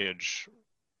lineage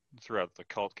throughout the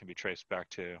cult can be traced back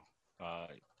to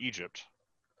Egypt.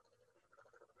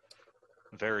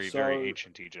 Very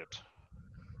ancient Egypt.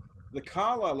 The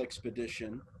Carlisle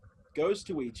expedition goes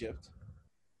to Egypt,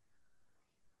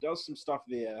 does some stuff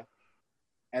there,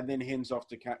 and then heads off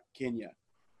to Kenya.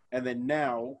 And then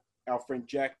now our friend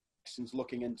Jackson's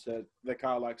looking into the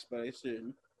Carlisle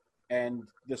expedition, and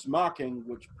this marking,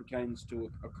 which pertains to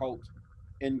a cult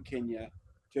in Kenya,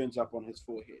 turns up on his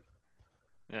forehead.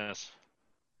 Yes.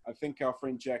 I think our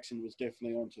friend Jackson was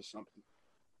definitely onto something.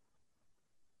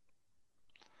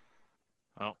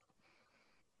 Well,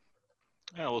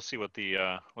 yeah, we'll see what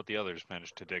the others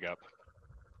managed to dig up.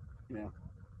 Yeah. Do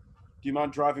you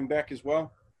mind driving back as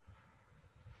well?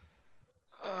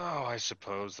 Oh, I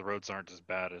suppose the roads aren't as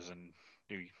bad as in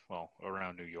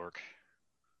around New York.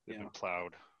 They've been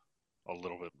plowed a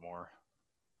little bit more.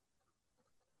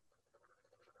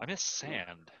 I miss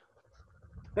sand.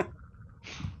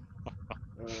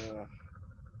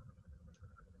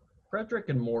 Frederick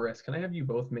and Morris, can I have you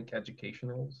both make education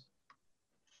rolls?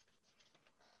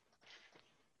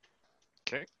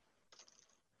 Okay.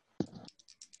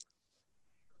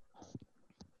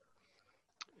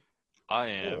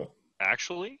 I'm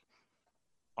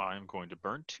going to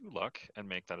burn 2 luck and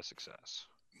make that a success.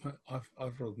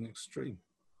 I've rolled an extreme.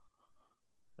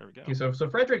 There we go. Okay, so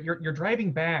Frederick, you're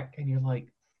driving back and you're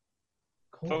like,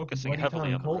 focusing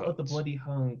heavily on the roads. Colt the bloody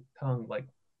tongue. Like,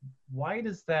 why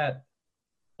does that,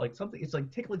 like, something? It's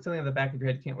like tickling something on the back of your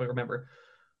head. You can't really remember.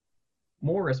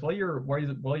 Morris, while you're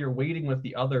waiting with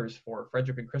the others for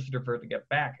Frederick and Christopher to get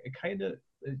back, it kind of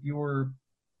you were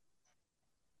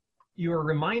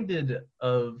reminded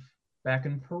of back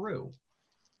in Peru.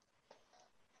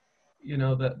 you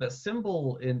know, the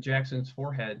symbol in Jackson's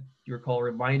forehead, you recall,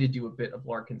 reminded you a bit of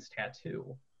Larkin's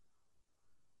tattoo.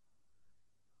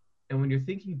 And when you're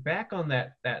thinking back on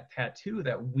that tattoo,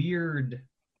 that weird,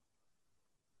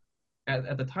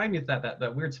 at the time you thought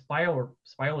that weird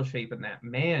spiral shape in that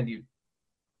man, you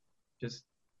just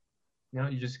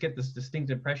get this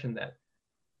distinct impression that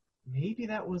maybe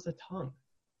that was a tongue.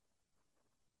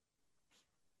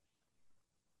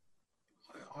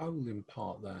 I will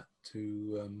impart that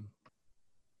to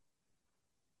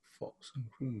Fox and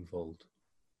Grunwald.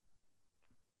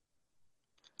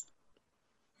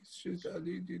 It's just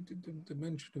the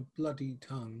mention of bloody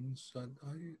tongues. I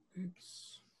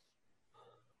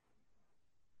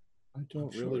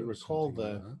don't sure really it was recall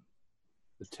something like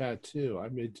the tattoo.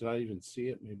 Did I even see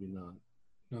it? Maybe not.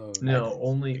 No,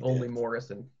 only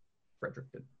Morris and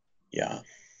Frederick did. Yeah.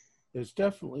 There's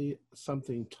definitely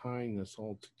something tying this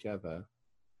all together.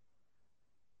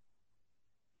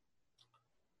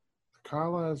 The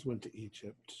Carlyles went to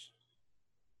Egypt.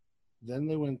 Then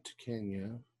they went to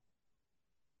Kenya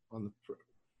on the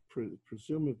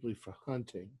presumably for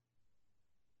hunting.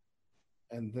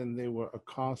 And then they were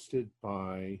accosted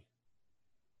by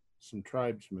some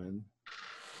tribesmen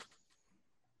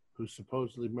who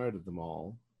supposedly murdered them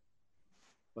all,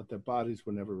 but their bodies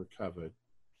were never recovered.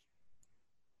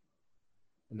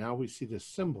 And now we see this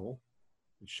symbol.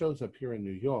 It shows up here in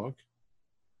New York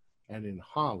and in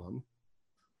Harlem.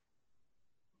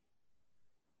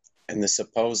 And the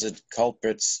supposed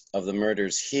culprits of the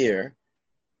murders here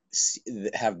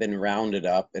have been rounded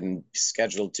up and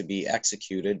scheduled to be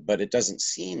executed, but it doesn't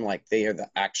seem like they are the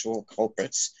actual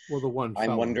culprits. Well, the one I'm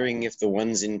fellow. wondering if the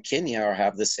ones in Kenya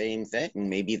have the same thing.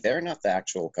 Maybe they're not the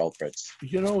actual culprits.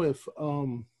 You know, if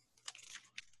and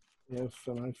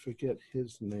I forget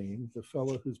his name, the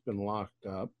fellow who's been locked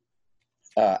up.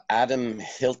 Adam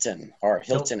Hilton, or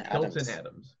Hilton Adams. Hilton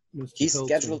Adams. Mr. He's Hilton.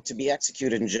 scheduled to be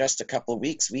executed in just a couple of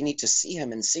weeks. We need to see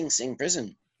him in Sing Sing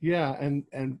prison. Yeah, and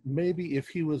maybe if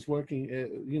he was working,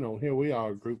 here we are,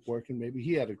 a group working, maybe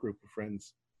he had a group of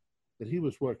friends that he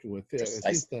was working with there.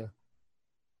 I think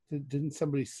didn't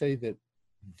somebody say that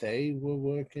they were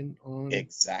working on?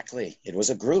 Exactly. It was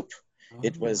a group.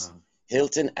 It was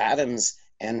Hilton Adams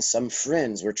and some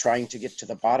friends were trying to get to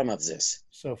the bottom of this.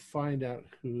 So find out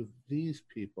who these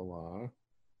people are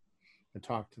and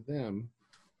talk to them.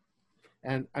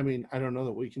 And I mean, I don't know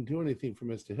that we can do anything for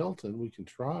Mr. Hilton. We can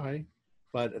try,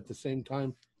 but at the same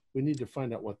time, we need to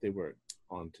find out what they were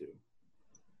onto.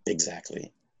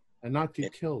 Exactly. And not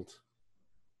get killed.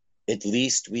 At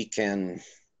least we can,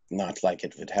 not like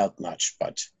it would help much,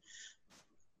 but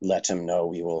let him know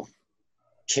we will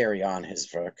carry on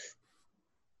his work.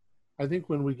 I think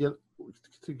when we get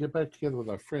back together with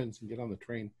our friends and get on the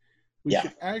train, we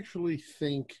should actually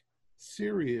think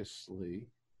seriously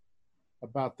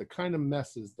about the kind of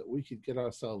messes that we could get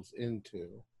ourselves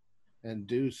into and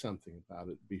do something about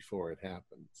it before it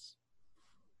happens.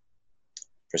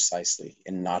 Precisely,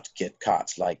 and not get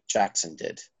caught like Jackson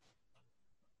did.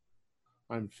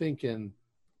 I'm thinking,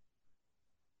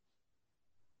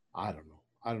 I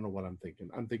don't know what I'm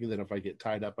thinking. I'm thinking that if I get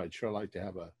tied up, I'd sure like to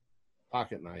have a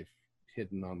pocket knife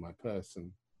hidden on my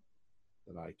person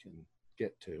that I can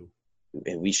get to.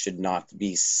 We should not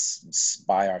be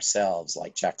by ourselves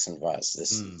like Jackson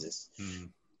was.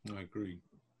 I agree.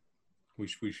 We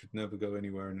should never go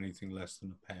anywhere in anything less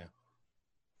than a pair.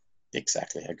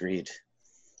 Exactly, agreed,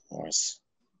 Morris.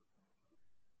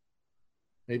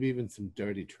 Maybe even some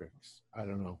dirty tricks. I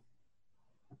don't know.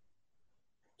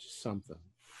 Just something.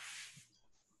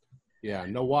 Yeah,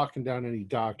 no walking down any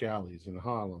dark alleys in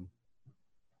Harlem.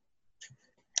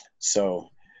 So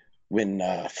when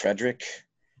Frederick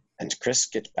and Chris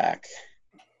get back,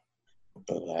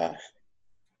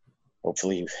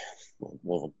 hopefully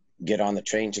we'll get on the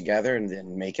train together and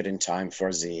then make it in time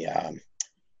for the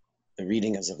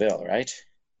reading of Seville, right?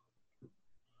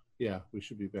 Yeah, we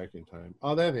should be back in time.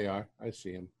 Oh, there they are. I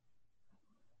see them.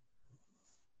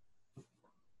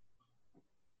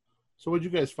 So what'd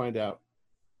you guys find out?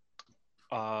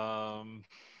 Well,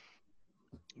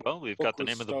 we've got the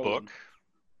name of the book.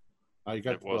 Oh, you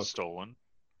got it was stolen.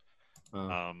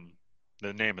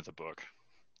 The name of the book.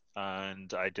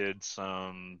 And I did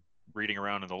some reading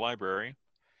around in the library.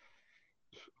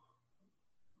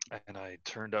 And I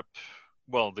turned up,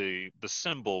 well, the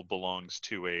symbol belongs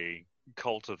to a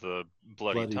cult of the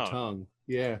bloody tongue.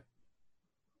 Yeah.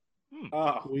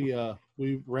 Oh.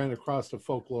 We ran across a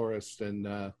folklorist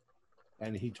and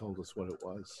he told us what it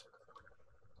was.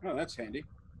 Oh, that's handy.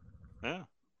 Yeah.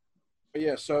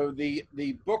 Yeah, so the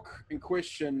book in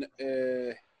question,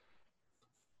 the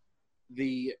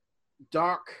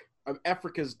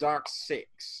Africa's Dark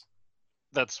Six,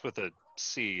 That's with a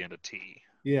C and a T.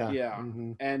 Yeah. Yeah.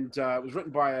 Mhm. And it was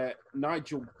written by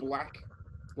Nigel Blackwell,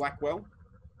 Nigel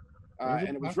and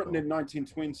it was Blackwell. written in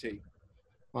 1920.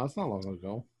 Well, that's not long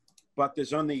ago. But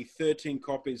there's only 13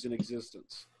 copies in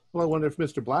existence. Well, I wonder if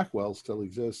Mr. Blackwell still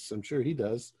exists. I'm sure he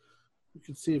does. We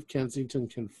could see if Kensington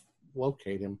can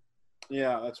locate him.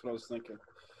 Yeah, that's what I was thinking.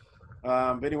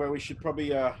 But anyway, we should probably.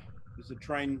 There's the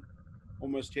train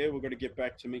almost here. We've got to get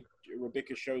back to meet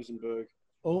Rebecca Schosenberg.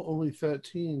 Oh, only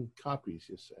 13 copies,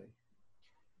 you say?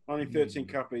 Only 13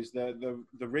 copies. The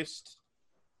rest.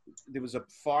 There was a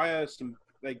fire.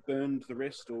 They burned the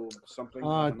rest or something. I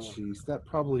Ah, don't know. jeez, that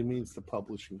probably means the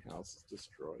publishing house is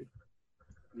destroyed.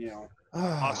 Yeah.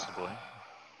 Possibly.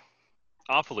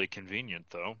 Awfully convenient,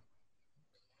 though.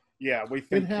 Yeah, we It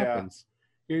think. happens.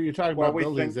 You're talking well, about we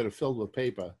buildings think- that are filled with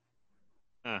paper.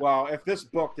 Well, if this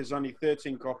book, there's only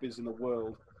 13 copies in the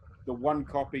world, the one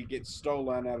copy gets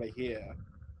stolen out of here.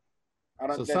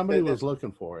 So somebody was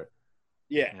looking for it.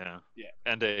 Yeah. Yeah.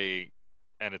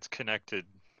 And it's connected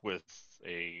with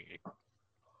a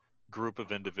group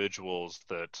of individuals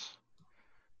that,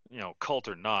 cult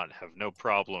or not, have no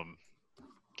problem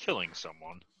killing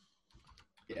someone.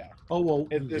 Yeah. Oh well,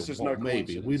 This is no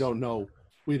maybe we coincidence. don't know.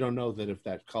 We don't know that if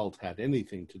that cult had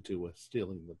anything to do with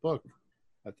stealing the book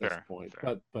at this Fair, point.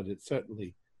 fair. But it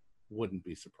certainly wouldn't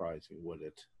be surprising, would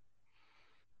it?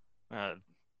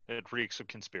 It reeks of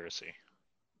conspiracy.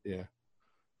 Yeah.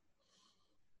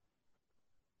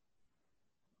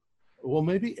 Well,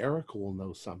 maybe Erica will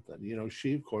know something.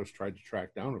 She of course tried to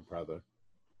track down her brother.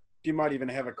 You might even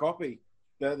have a copy.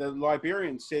 The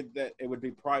librarian said that it would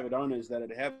be private owners that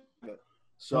would have it.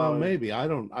 So Well, maybe I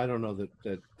don't know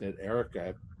that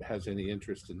Erica has any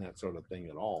interest in that sort of thing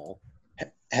at all.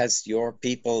 Has your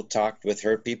people talked with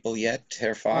her people yet,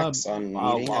 Herr Fox, on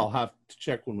meeting? I'll have to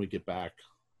check when we get back.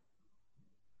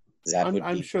 That would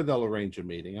I'm be sure they'll arrange a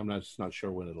meeting. I'm just not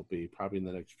sure when it'll be. Probably in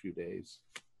the next few days.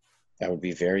 that would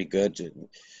be very good to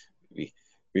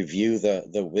review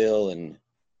the will and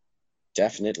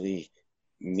definitely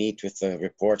meet with the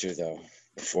reporter though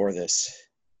before this.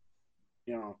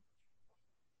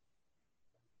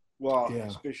 Well, Yeah.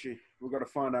 especially we've got to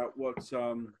find out what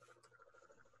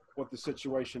the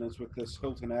situation is with this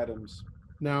Hilton Adams.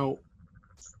 Now,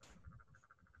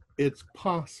 it's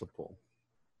possible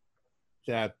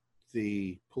that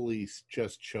the police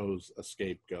just chose a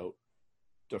scapegoat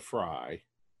to Fry,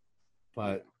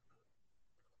 but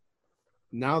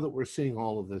now that we're seeing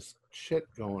all of this shit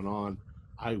going on,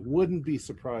 I wouldn't be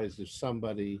surprised if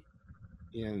somebody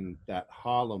in that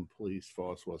Harlem police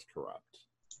force was corrupt.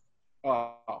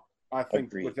 I think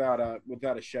Agreed. without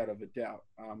a shadow of a doubt.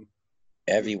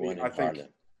 Everyone in I think-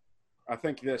 Harlem. I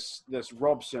think this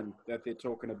Robson that they're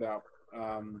talking about.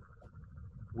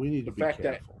 We need to The be fact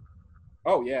that- careful.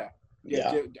 Oh yeah.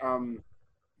 Yeah.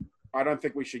 I don't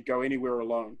think we should go anywhere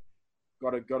alone.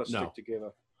 Got to stick No.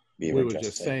 together. We were were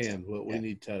just saying we yeah.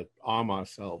 need to arm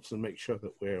ourselves and make sure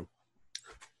that we're,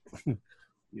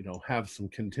 have some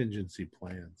contingency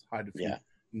plans. Hide a few Yeah.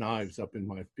 knives up in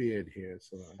my beard here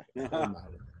so that I can pull them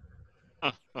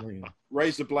out.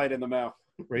 Razor blade in the mouth.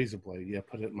 Razor blade, yeah,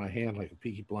 put it in my hand like a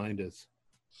Peaky Blinders.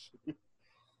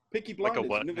 Peaky Like a Blinders.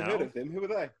 what Never now? heard of them. Who are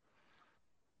they?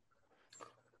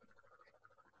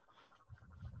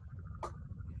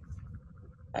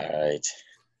 All right.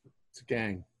 It's a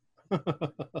gang.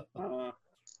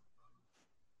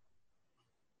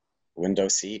 Window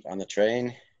seat on the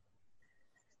train.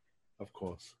 Of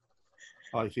course.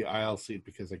 I like the aisle seat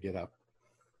because I get up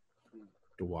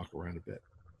to walk around a bit.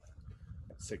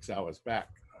 6 hours back.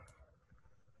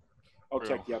 I'll Real.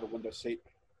 take the other window seat.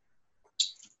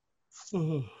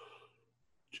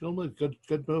 Gentlemen,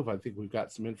 good move. I think we've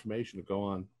got some information to go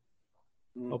on.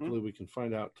 Mhm. Hopefully we can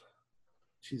find out.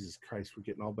 Jesus Christ, we're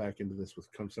getting all back into this with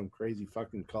some crazy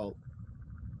fucking cult.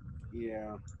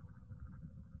 Yeah.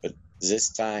 But this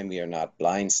time we are not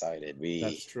blindsided.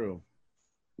 That's true.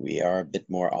 We are a bit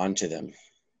more onto them.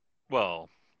 Well,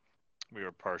 we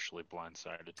were partially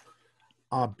blindsided.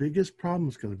 Our biggest problem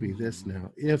is going to be this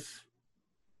now. If,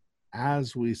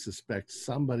 as we suspect,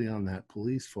 somebody on that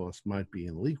police force might be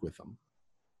in league with them,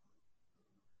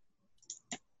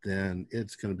 then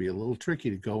it's going to be a little tricky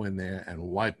to go in there and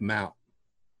wipe them out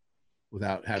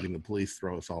without having the police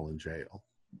throw us all in jail.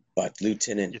 But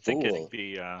Lieutenant You think Poole, it'd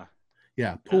be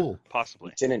Yeah, Poole.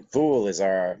 possibly? Lieutenant Poole is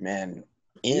our man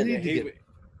We in. need to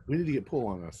He- get Poole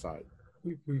on our side.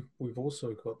 We've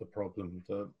also got the problem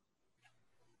that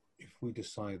if we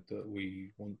decide that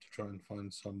we want to try and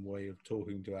find some way of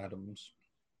talking to Adams,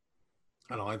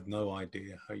 and I've no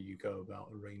idea how you go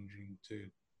about arranging to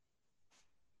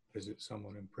visit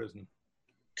someone in prison.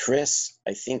 Chris,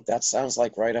 I think that sounds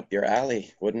like right up your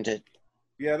alley, wouldn't it?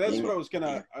 Yeah, that's what I was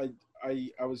gonna.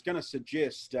 I was gonna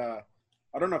suggest. I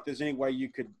don't know if there's any way you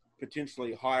could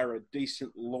potentially hire a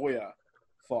decent lawyer,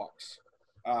 Fox.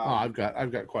 I've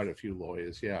got quite a few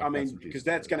lawyers. Yeah, I mean, because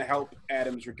that's going to help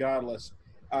Adams regardless.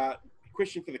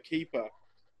 Question for the keeper: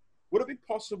 would it be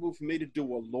possible for me to do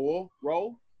a law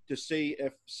roll to see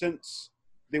if, since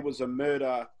there was a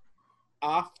murder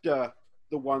after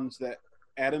the ones that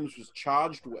Adams was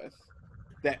charged with,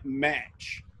 that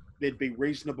match, there'd be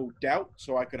reasonable doubt,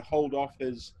 so I could hold off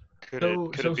his. Could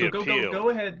it be appealed? Go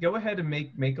ahead and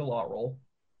make a law roll.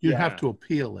 You Yeah. have to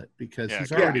appeal it because Yeah,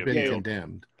 he's it could already be been appealed.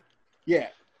 condemned. Yeah,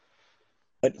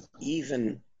 But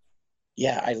even,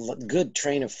 good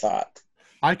train of thought.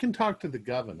 I can talk to the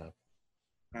governor.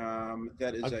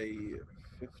 that is a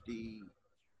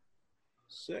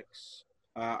 56.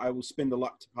 I will spend the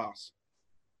luck to pass.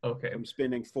 Okay. I'm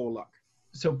spending 4 luck.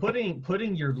 So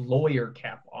putting your lawyer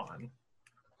cap on,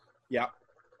 Yeah.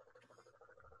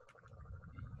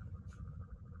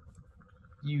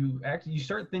 you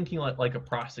start thinking like a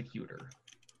prosecutor.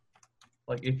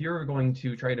 Like, if you're going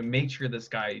to try to make sure this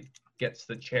guy gets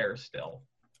the chair still,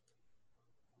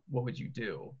 what would you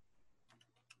do?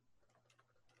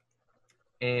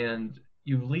 And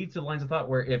you lead to lines of thought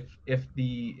where if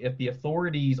the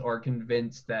authorities are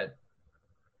convinced that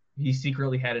he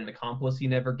secretly had an accomplice he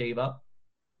never gave up,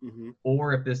 Mm-hmm.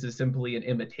 or if this is simply an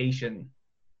imitation,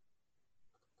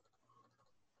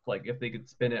 like if they could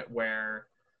spin it where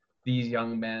these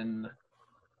young men,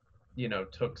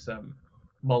 took some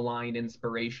malign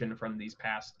inspiration from these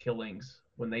past killings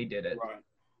when they did it, Right.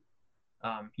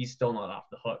 He's still not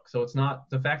off the hook. So it's not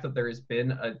the fact that there has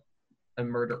been a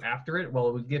murder after it. While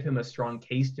it would give him a strong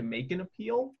case to make an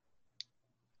appeal,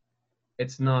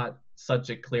 it's not such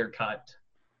a clear cut,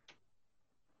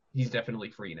 he's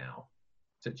definitely free now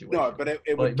situation. No, but it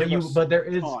would give us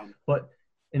time. But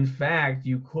in fact,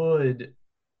 you could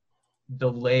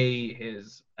delay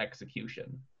his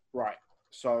execution. Right.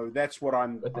 So that's what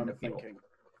I'm With an appeal. thinking.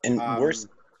 And worse,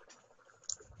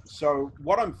 So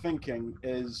what I'm thinking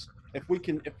is if we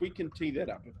can tee that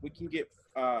up, if we can get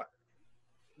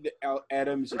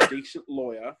Adams a decent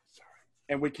lawyer,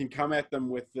 and we can come at them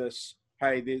with this,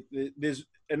 hey, there's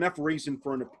enough reason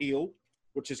for an appeal,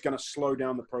 which is going to slow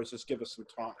down the process, give us some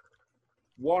time.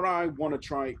 What I want to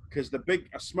try, because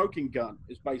a smoking gun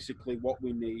is basically what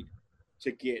we need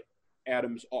to get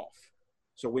Adams off.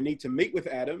 So we need to meet with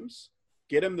Adams,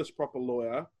 get him this proper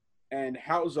lawyer, and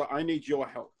Hauser, I need your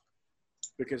help.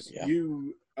 Because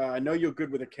you know you're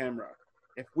good with a camera.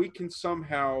 If we can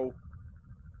somehow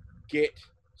get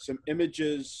some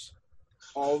images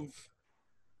of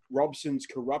Robson's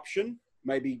corruption,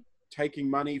 maybe taking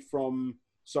money from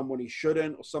someone he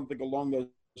shouldn't or something along those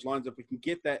lines, if we can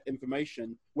get that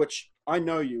information, which I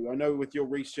know with your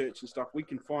research and stuff, we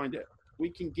can find it. We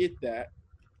can get that,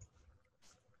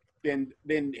 then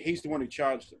he's the one who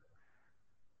charged him.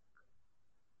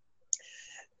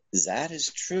 that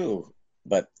is true,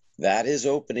 but that is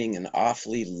opening an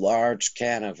awfully large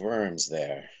can of worms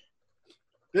there.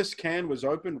 This can was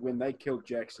opened when they killed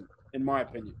Jackson, in my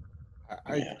opinion.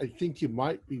 I think you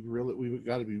might be we've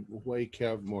got to be way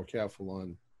more careful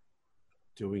on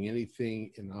doing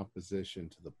anything in opposition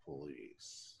to the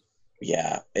police.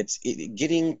 Yeah,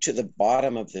 getting to the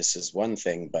bottom of this is one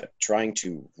thing, but trying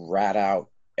to rat out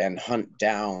and hunt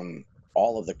down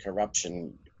all of the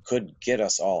corruption could get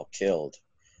us all killed.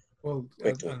 Well,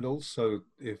 and also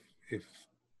if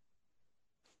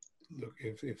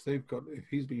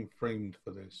he's been framed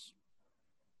for this,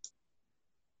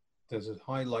 there's a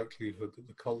high likelihood that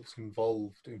the cult's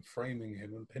involved in framing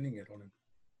him and pinning it on him.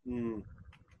 Mm.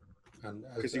 And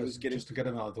just to get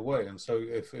him out of the way. And so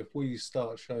if we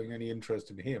start showing any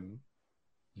interest in him,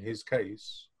 in his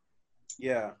case,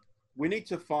 yeah, we need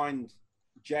to find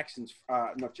Jackson's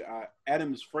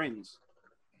Adam's friends,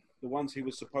 the ones he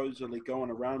was supposedly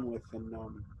going around with,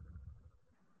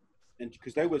 and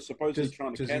because they were supposedly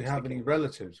trying to. Does he have any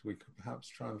relatives? We could perhaps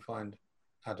try and find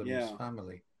Adam's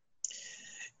family.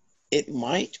 It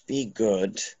might be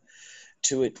good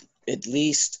to at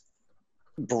least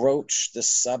broach the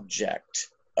subject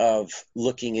of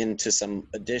looking into some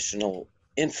additional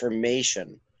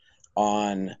information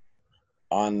on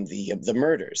the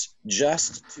murders,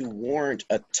 just to warrant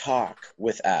a talk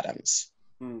with Adams.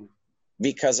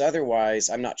 Because otherwise,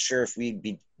 I'm not sure if we'd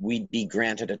be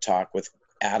granted a talk with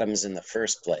Adams in the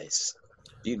first place.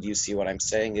 Do you see what I'm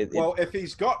saying? Well, if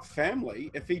he's got family,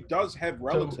 if he does have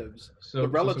relatives, the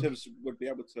relatives would be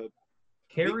able to.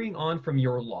 Carrying on from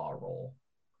your law role,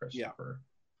 Christopher,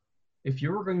 if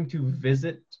you were going to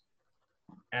visit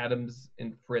Adams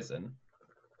in prison,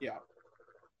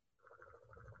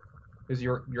 because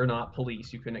you're not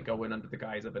police. You couldn't go in under the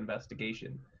guise of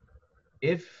investigation.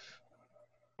 If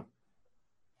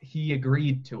he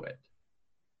agreed to it,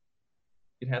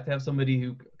 you'd have to have somebody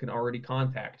who can already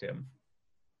contact him.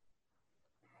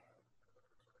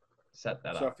 Set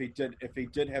that So up. if he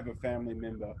did have a family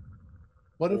member,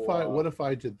 What or- if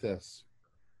I did this?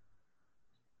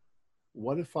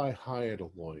 What if I hired a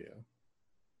lawyer,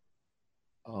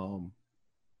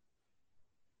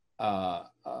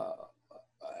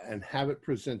 and have it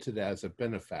presented as a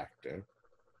benefactor,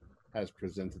 has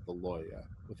presented the lawyer,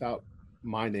 without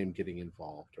my name getting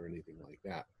involved or anything like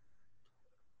that,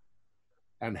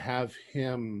 and have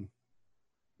him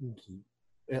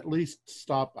at least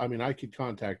stop. I mean, I could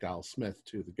contact Al Smith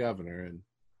to the governor and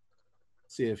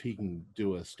see if he can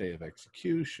do a stay of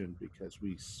execution, because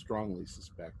we strongly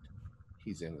suspect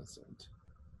he's innocent.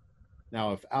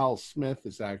 Now, if Al Smith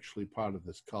is actually part of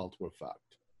this cult, we're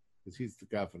fucked, because he's the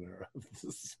governor of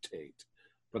the state.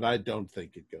 But I don't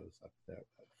think it goes up there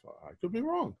that far. I could be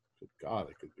wrong. Good God,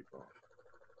 I could be wrong.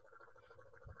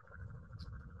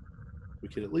 We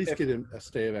could at least get him a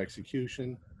stay of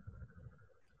execution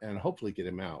and hopefully get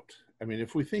him out. I mean,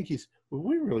 if we think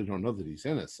we really don't know that he's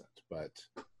innocent, but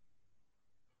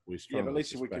we strongly but at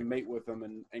least suspect. we can meet with him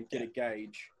and get a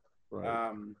gauge.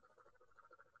 Right.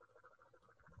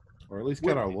 Or at least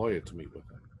get our lawyer to meet with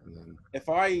him. And then, If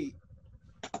I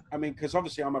mean, because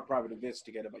obviously I'm a private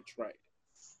investigator by trade.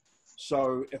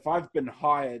 So if I've been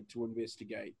hired to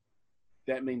investigate,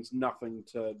 that means nothing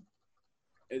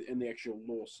in the actual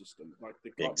law system. Like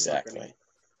the cops Exactly.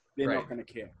 they're Right. not going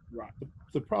to care. Right.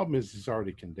 the problem is he's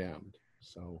already condemned.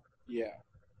 So Yeah.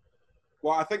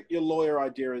 Well, I think your lawyer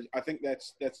idea is, I think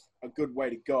that's a good way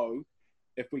to go.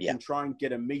 If we Yeah. can try and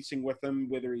get a meeting with him,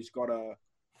 whether he's got a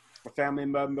family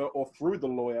member or through the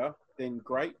lawyer, then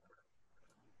great.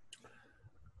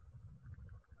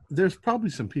 there's probably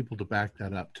some people to back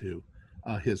that up too.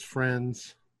 His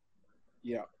friends.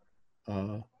 Yeah.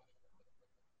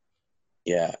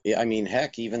 Yeah. I mean,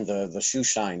 heck, even the shoe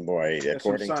shine boy, That's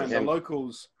what I'm according to saying. him,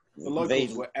 The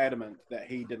locals were adamant that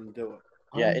he didn't do it.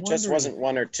 yeah, I'm it just wondering, wasn't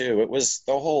one or two. It was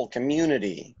the whole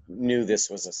community knew this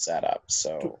was a setup.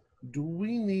 So do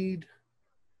we need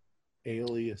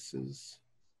aliases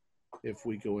if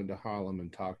we go into Harlem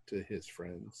and talk to his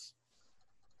friends?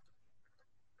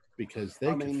 Because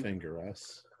they could finger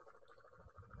us.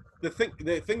 The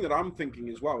thing that I'm thinking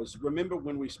as well is, remember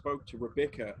when we spoke to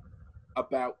Rebecca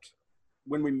about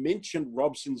when we mentioned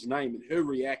Robson's name and her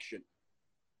reaction?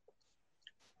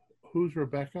 Who's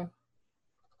Rebecca?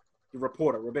 The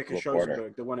reporter, Rebecca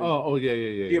Schoenberg, the one who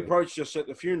Yeah. He approached us at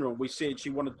the funeral. We said she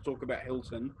wanted to talk about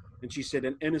Hilton, and she said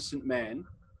an innocent man.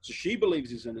 So she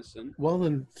believes he's innocent. Well,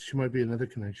 then she might be another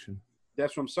connection.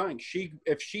 That's what I'm saying.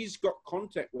 If she's got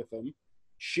contact with him,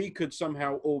 she could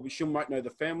somehow, or she might know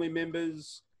the family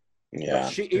members.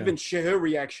 yeah, But her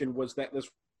reaction was that this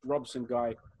Robson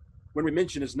guy, when we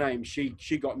mentioned his name, she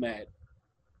got mad.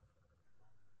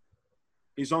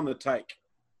 He's on the take.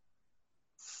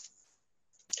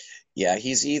 yeah,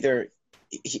 he's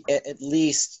at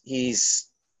least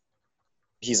he's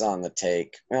on the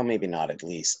take. Well, maybe not at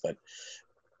least, but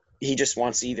he just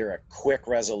wants either a quick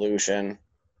resolution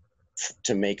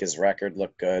to make his record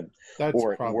look good, That's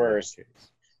or at probably worst, the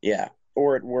case. yeah,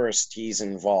 or at worst, he's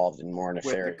involved in more With the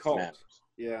nefarious cult. matters.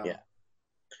 Yeah. Yeah.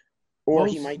 Or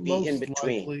he might be in most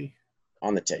between likely-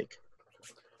 on the take.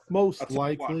 Most I'll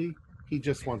tell you what. likely, he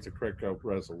just wants a quick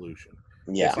resolution.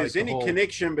 Yeah, If there's Like the any whole-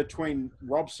 connection between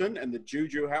Robson and the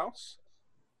Juju house,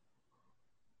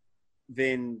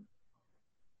 then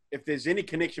if there's any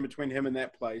connection between him and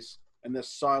that place and this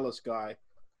Silas guy,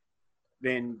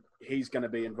 then he's going to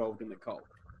be involved in the cult.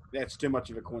 That's too much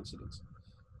of a coincidence.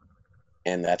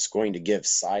 and that's going to give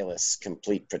Silas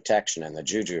complete protection in the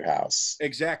Juju house.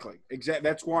 Exactly.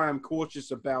 That's why I'm cautious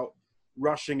about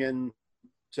rushing in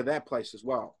to that place as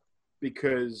well,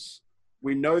 because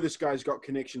we know this guy's got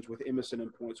connections with Emerson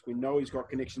and Points. We know he's got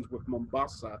connections with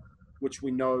Mombasa, which we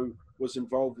know was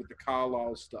involved with the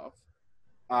Carlisle stuff.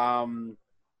 I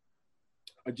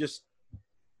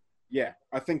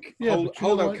think Yeah, but you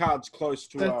hold know our what? cards close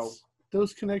to our.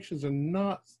 Those connections are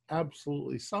not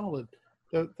absolutely solid.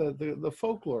 The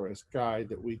folklorist guy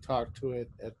that we talked to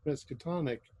at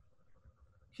Miskatonic,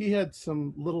 he had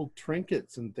some little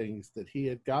trinkets and things that he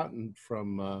had gotten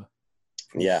from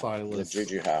Silas. The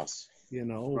Juju house. You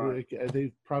know, Right.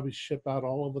 they probably ship out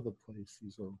all over the place,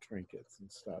 these little trinkets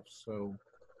and stuff. So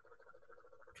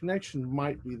connection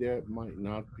might be there, it might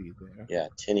not be there. Yeah,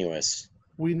 tenuous.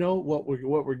 We know what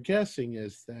we're guessing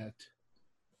is that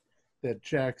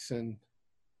Jackson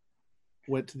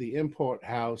went to the import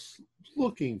house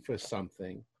looking for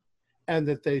something, and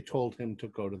that they told him to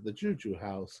go to the Juju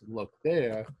house and look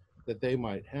there, that they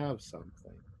might have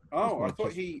something. Oh, I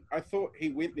thought he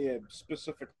went there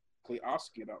specifically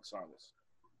asking about Silas.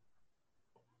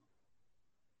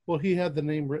 Well, he had the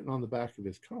name written on the back of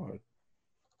his card.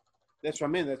 That's what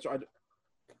I mean.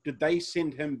 Did they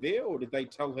send him there, or did they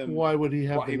tell him? Why would he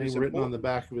have the he name was written on the important?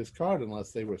 back of his card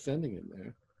unless they were sending him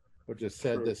there, or just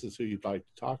said, True. "This is who you'd like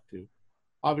to talk to"?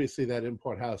 Obviously, that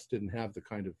import house didn't have the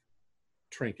kind of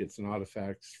trinkets and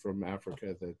artifacts from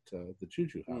Africa that the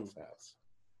Juju house has.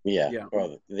 Yeah. Yeah.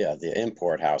 Well, yeah, the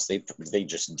import house, they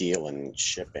just deal in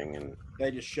shipping and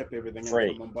They just ship everything in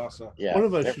Freight. from Mombasa. yeah. One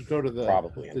of us they're should go to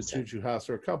probably the insane. Juju house,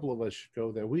 or a couple of us should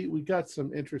go there. We got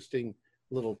some interesting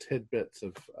little tidbits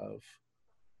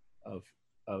of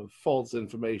false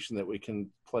information that we can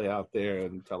play out there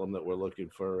and tell them that we're looking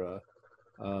for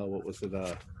what was it?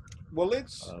 Well,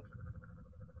 let's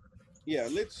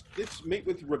meet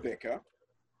with Rebecca,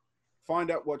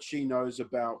 find out what she knows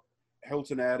about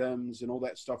Hilton Adams and all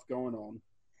that stuff going on.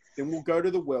 Then we'll go to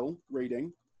the will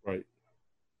reading. Right.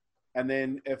 And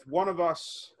then if one of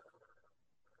us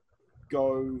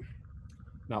go...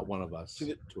 Not one of us,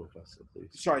 To two of us at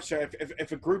least. Sorry, so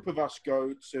if a group of us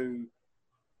go to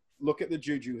look at the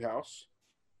Juju house,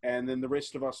 and then the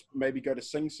rest of us maybe go to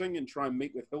Sing Sing and try and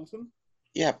meet with Hilton?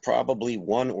 Yeah, probably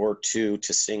one or two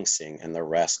to Sing Sing and the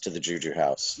rest to the Juju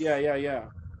house. Yeah.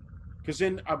 Because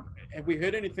then, have we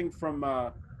heard anything from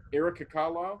Erica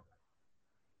Carlisle?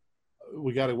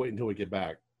 We got to wait until we get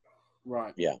back.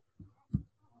 Right. Yeah.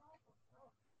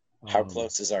 How Um,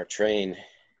 close is our train?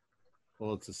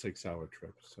 Well, it's a 6-hour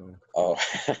trip, so Oh,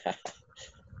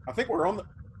 I think we're on the...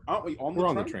 Aren't we on the we're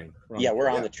train? on the train. yeah, we're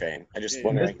on Yeah. the train. I just Yeah.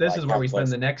 wondering. This like, is how where we spend close-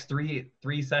 the next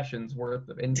three sessions worth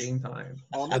of in-game time.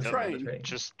 On the Yep. train.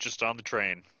 Just on the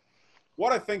train.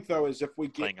 What I think, though, is if we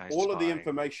get Playing I all of the Spy.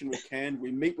 information we can,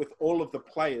 we meet with all of the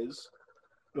players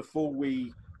before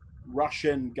we rush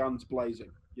in guns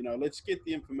blazing. You know, let's get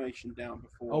the information down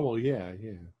before... Oh, well, yeah.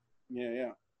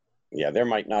 Yeah. Yeah, there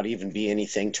might not even be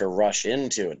anything to rush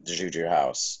into at the Juju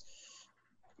house,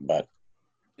 but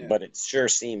Yeah. but it sure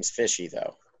seems fishy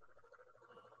though.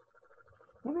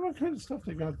 I wonder what kind of stuff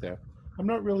they got there. I'm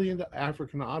not really into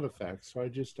African artifacts, so I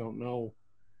just don't know.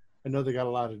 I know they got a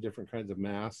lot of different kinds of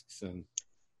masks and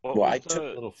What Well, was I took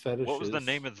the little fetishes. what was the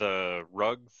name of the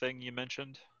rug thing you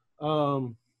mentioned?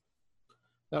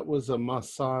 That was a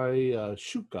Maasai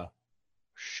shuka.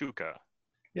 Shuka.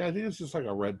 Yeah, I think it's just like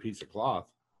a red piece of cloth,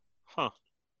 Huh.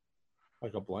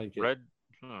 like a blanket.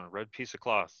 Red piece of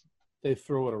cloth. They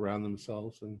throw it around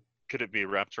themselves, and Could it be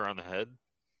wrapped around the head?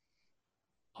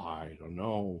 I don't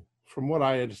know. From what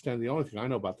I understand, the only thing I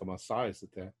know about the Maasai is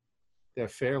that they're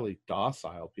fairly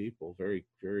docile people, very,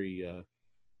 very,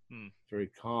 very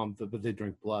calm, but they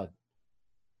drink blood.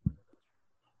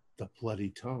 The bloody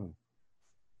tongue.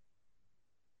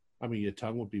 I mean, your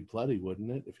tongue would be bloody,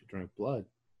 wouldn't it, if you drank blood?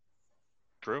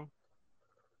 True.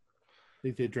 I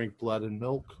think they drink blood and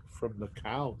milk from the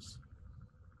cows.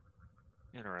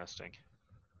 Interesting.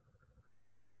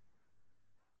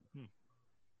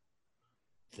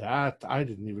 That, I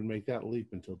didn't even make that leap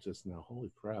until just now.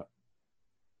 Holy crap.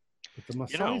 But the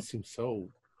Maasai seems so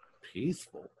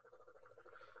peaceful.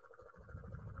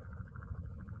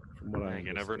 From what I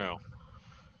You never know.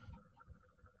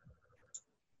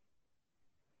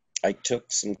 I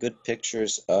took some good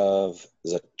pictures of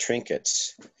the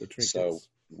trinkets, The trinkets. so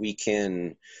we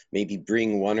can maybe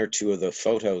bring one or two of the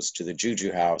photos to the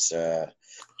Juju house,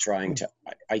 trying to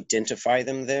identify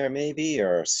them there maybe,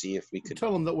 or see if we could.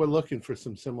 Tell him that we're looking for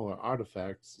some similar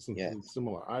artifacts, some Yeah.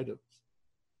 similar items.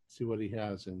 See what he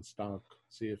has in stock.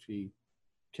 See if he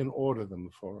can order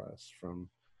them for us from.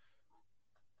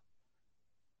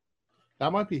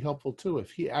 That might be helpful too.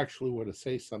 If he actually were to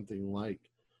say something like,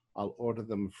 I'll order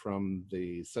them from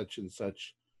the such and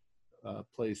such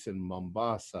place in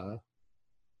Mombasa,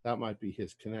 that might be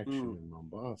his connection in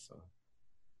Mombasa.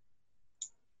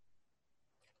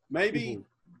 Maybe,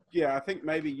 I think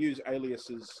maybe use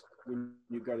aliases when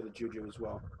you go to the Juju as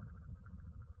well.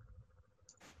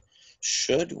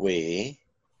 Should we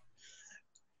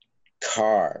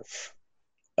carve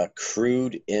a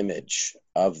crude image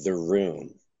of the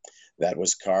room that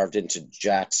was carved into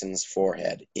Jackson's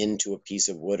forehead into a piece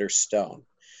of wood or stone?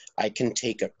 I can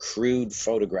take a crude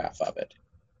photograph of it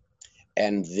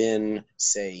and then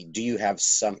say, do you have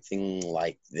something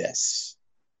like this?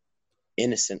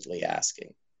 Innocently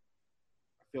asking.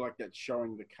 I feel like that's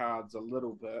showing the cards a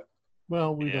little bit.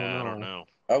 Well, we Yeah, I don't don't know.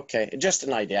 know. Okay, just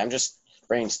an idea. I'm just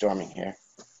brainstorming here.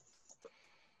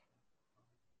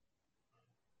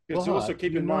 Because Well, also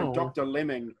keep you in mind, know- Dr.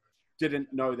 Lemming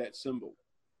didn't know that symbol.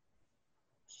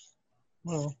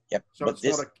 Well, Yep. So but it's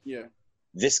this not a yeah.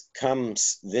 this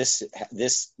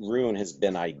rune has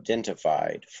been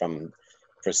identified from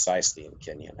precisely in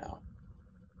Kenya now.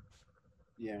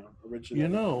 Yeah, originally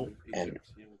from and-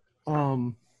 Egypt. Yeah.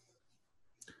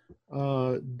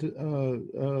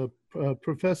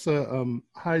 Professor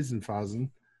Heisenfazen,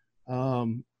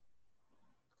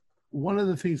 one of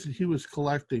the things that he was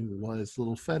collecting was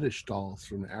little fetish dolls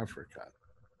from Africa.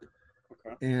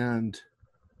 Okay. And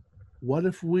what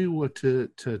if we were to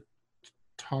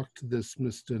talk to this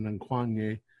Mr.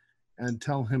 Nkwanye and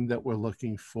tell him that we're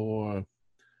looking for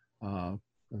the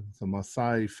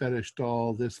Maasai fetish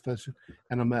doll, this fetish,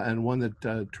 and one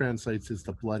that translates as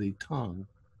the bloody tongue,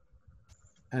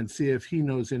 and see if he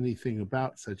knows anything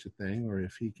about such a thing, or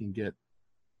if he can get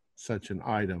such an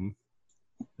item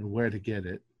and where to get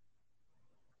it.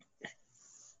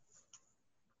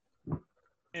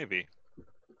 Maybe.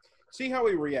 See how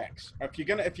he reacts. If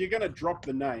you're gonna drop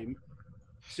the name,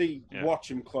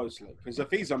 watch him closely, because if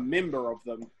he's a member of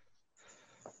them,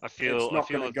 it's not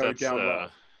going to that go that's, down well.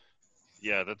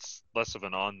 Yeah, that's less of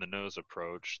an on-the-nose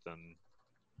approach than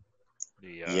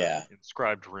the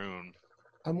inscribed rune.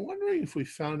 I'm wondering if we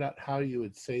found out how you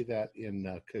would say that in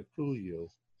Cthulhu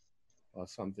or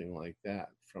something like that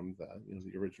from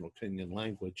the original Kenyan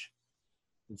language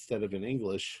instead of in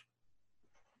English.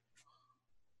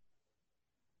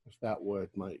 If that word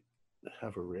might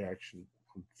have a reaction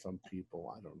from some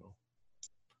people, I don't know.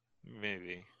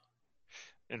 Maybe.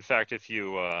 In fact, if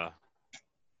you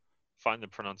find the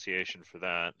pronunciation for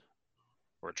that,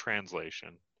 or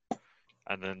translation,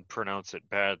 and then pronounce it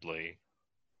badly,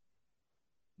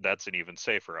 that's an even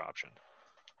safer option.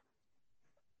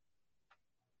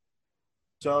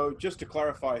 So, just to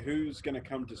clarify, who's going to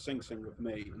come to Sing Sing with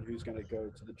me, and who's going to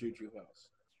go to the Juju house?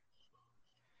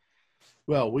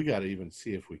 Well, we got to even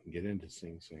see if we can get into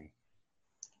Sing Sing.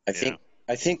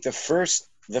 I think the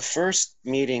first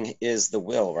meeting is the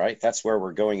will, right? That's where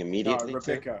we're going immediately. No,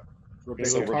 Rebecca.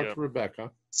 So talk to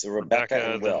Rebecca. So Rebecca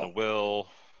and Will. Then the will.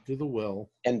 Do the will.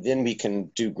 And then we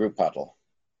can do group huddle.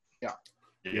 Yeah.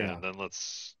 And then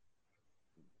let's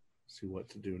see what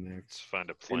to do next. Find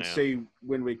a plan. And see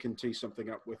when we can tee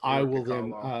something up with. I will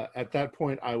then, at that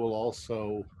point, I will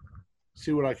also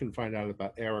see what I can find out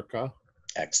about Erica.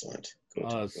 Excellent.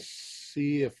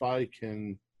 See if I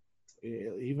can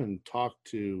even talk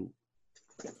to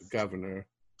the governor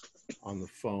on the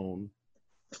phone,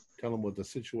 tell him what the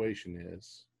situation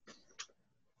is.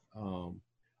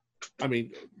 I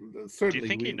mean, certainly. Do you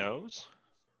think he knows?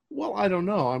 Well, I don't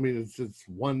know. I mean, it's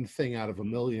one thing out of a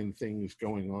million things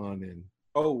going on in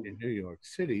New York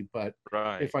City. But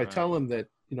if I tell him that,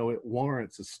 it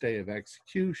warrants a stay of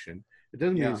execution, it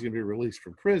doesn't mean he's going to be released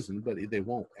from prison, but they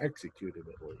won't execute him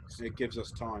at least. It gives us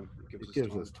time. It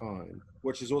gives us time.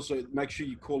 Which is also, make sure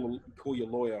you call your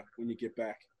lawyer when you get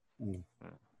back.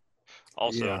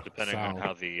 Also, depending on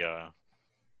how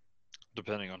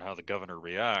the governor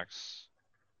reacts,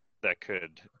 that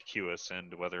could cue us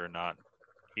into whether or not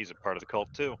he's a part of the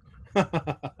cult too.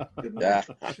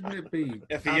 Shouldn't it be?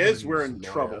 If he is, we're in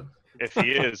trouble. If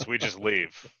he is, we just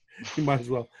leave. You might as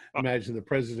well imagine the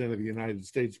president of the United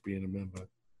States being a member.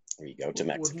 We go to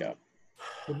Mexico.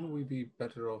 Wouldn't we be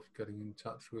better off getting in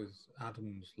touch with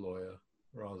Adam's lawyer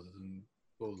rather than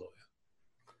your lawyer?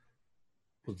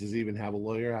 Well, does he even have a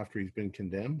lawyer after he's been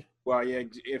condemned? Well, yeah.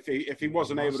 If he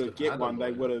wasn't able to get one,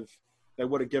 they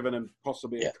would have given him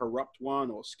possibly a corrupt one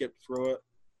or skipped through it.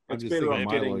 I'm just thinking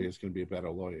my lawyer is going to be a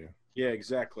better lawyer. Yeah,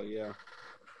 exactly. Yeah.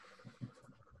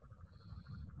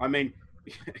 I mean,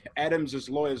 Adams'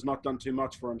 lawyer's not done too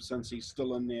much for him since he's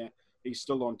still in there. He's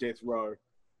still on death row.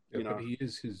 But he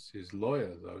is his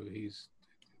lawyer, though. He's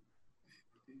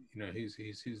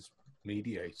his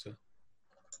mediator.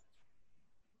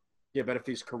 Yeah, but if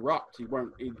he's corrupt,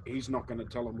 he's not going to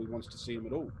tell him he wants to see him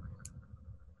at all.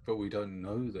 But we don't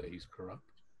know that he's corrupt.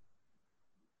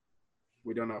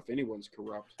 We don't know if anyone's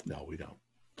corrupt. No, we don't.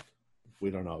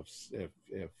 We don't know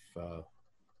if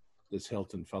this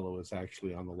Hilton fellow is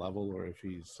actually on the level, or if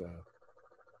he's.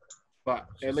 But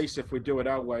at least if we do it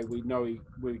our way, we know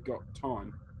we've got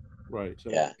time. Right.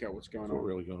 To get what's going on. We're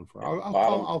really going for.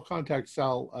 I'll contact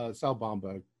Sal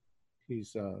Bomberg.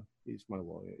 He's my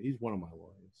lawyer. He's one of my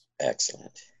lawyers.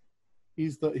 Excellent.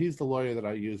 He's the lawyer that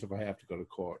I use if I have to go to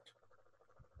court.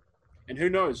 And who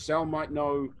knows? Sal might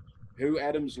know who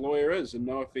Adam's lawyer is and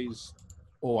know if he's.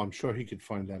 Oh, I'm sure he could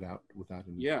find that out without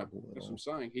any trouble. That's what I'm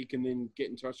saying. He can then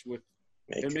get in touch with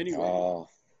Make him anyway.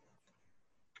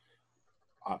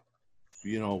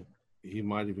 He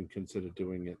might even consider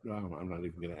doing it. No, I'm not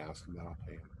even going to ask him that. I'll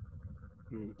pay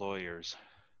him. Lawyers.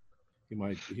 He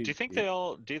might. Do you think they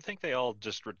all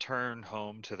just return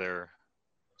home to their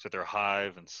sit their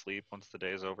hive and sleep once the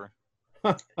day is over?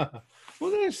 Well,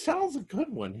 that sounds a good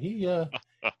one. He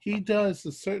does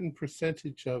a certain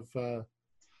percentage of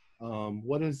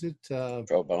what is it?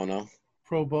 Pro bono.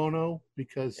 Pro bono,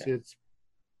 because Yeah. it's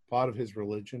part of his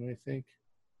religion, I think.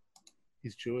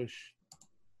 He's Jewish.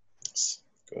 Yes.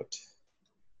 Good.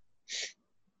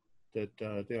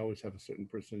 That they always have a certain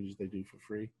percentage they do for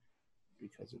free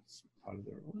because it's part of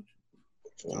their religion.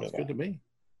 Sounds Wonderful. good to me.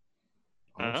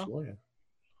 Honest Uh-huh. lawyer.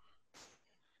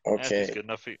 If he's Okay. good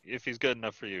enough if he's good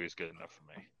enough for you, he's good enough for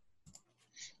me.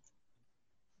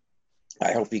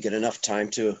 I hope you get enough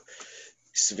time to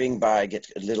swing by, get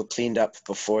a little cleaned up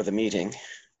before the meeting.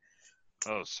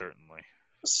 Oh, certainly.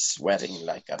 Sweating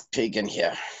like a pig in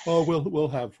here. Oh, we'll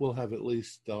have at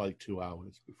least like 2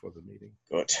 hours before the meeting.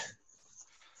 Good.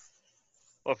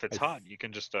 Well, if it's hot, you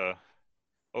can just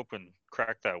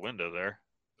crack that window there.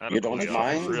 That'll You cool don't you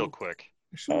off mind? real quick.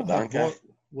 Actually, Danke.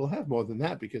 we'll have more than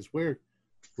that because we're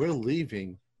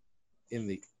leaving in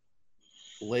the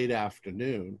late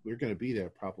afternoon. We're going to be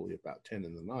there probably about 10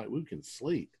 in the night. We can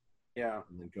sleep Yeah.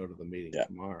 and then go to the meeting Yeah.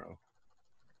 tomorrow.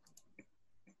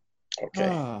 Okay.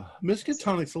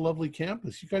 Miskatonic's a lovely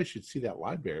campus. You guys should see that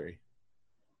library.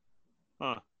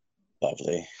 Huh.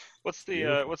 Lovely. What's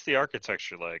Beautiful. the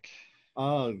architecture like?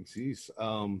 Oh, geez.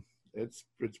 It's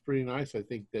pretty nice. I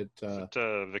think that Is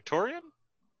it Victorian?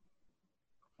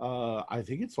 I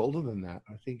think it's older than that.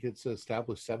 I think it's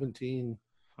established 17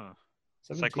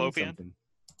 Cyclopean?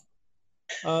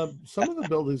 something. Some of the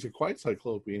buildings are quite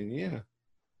cyclopean, yeah.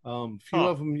 Few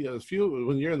of them,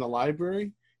 when you're in the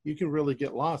library, you can really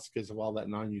get lost because of all that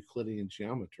non-Euclidean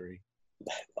geometry.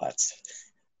 Lots.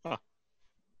 Huh.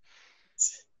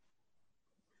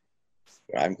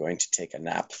 I'm going to take a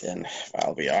nap then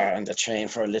while we are on the train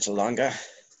for a little longer.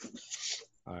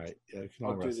 All right, yeah, you can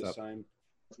all I'll do rest the up. same.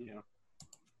 Yeah.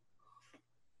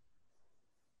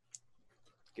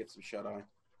 Get some shut eye.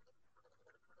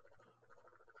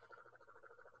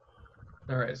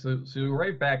 All right, so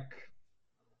right back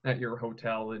at your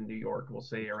hotel in New York, we'll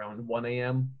say around 1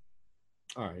 a.m.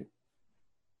 All right.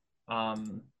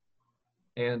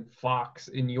 And Fox,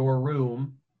 in your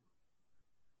room,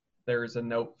 there's a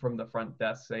note from the front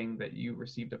desk saying that you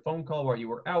received a phone call while you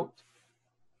were out.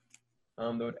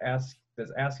 That's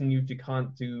asking you to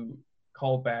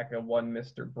call back a one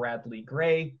Mr. Bradley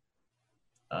Gray,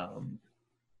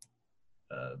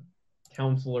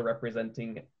 counselor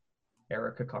representing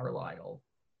Erica Carlisle.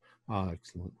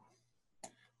 Excellent.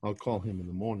 I'll call him in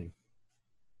the morning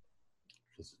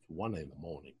because it's 1 in the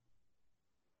morning.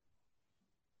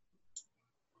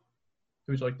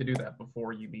 Would you like to do that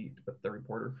before you meet with the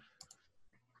reporter?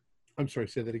 I'm sorry,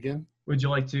 say that again? Would you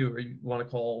like to, or you want to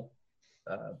call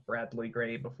Bradley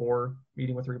Gray before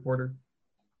meeting with the reporter?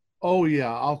 Oh,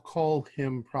 yeah, I'll call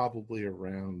him probably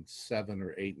around 7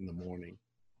 or 8 in the morning.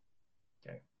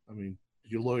 Okay. I mean,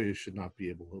 your lawyer should not be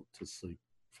able to sleep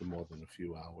for more than a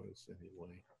few hours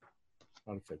anyway.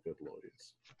 Not if they're good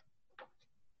lawyers.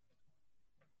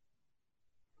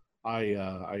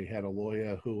 I had a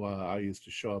lawyer who I used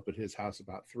to show up at his house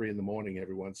about 3 in the morning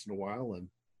every once in a while, and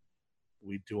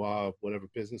we'd do whatever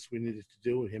business we needed to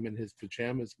do. Him in his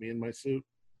pajamas, me in my suit.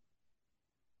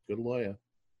 Good lawyer.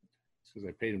 Because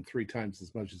I paid him 3 times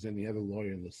as much as any other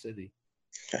lawyer in the city.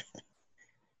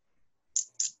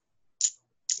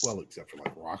 Well, except for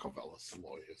like Rockefeller's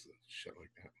lawyers and shit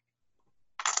like that.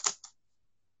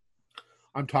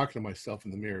 I'm talking to myself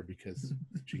in the mirror because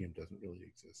the GM doesn't really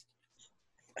exist.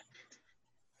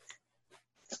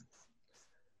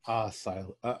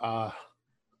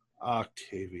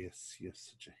 Octavius, you're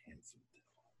such a handsome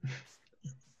devil.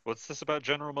 What's this about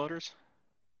General Motors?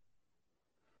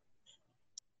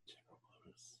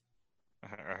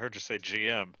 I heard you say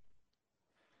GM.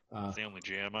 It's the only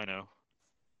GM I know.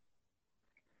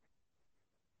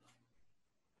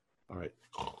 All right.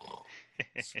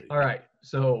 All right,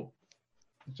 so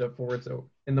jump forward. So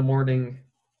in the morning,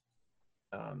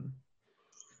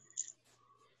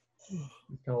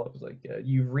 call up was like,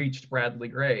 you've reached Bradley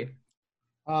Gray.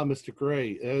 Mr.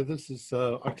 Gray, this is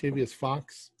Octavius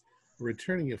Fox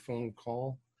returning a phone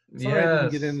call. Sorry, I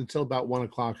didn't get in until about 1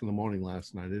 o'clock in the morning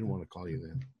last night. I didn't want to call you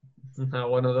then.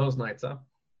 Not one of those nights, huh?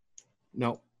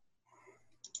 No.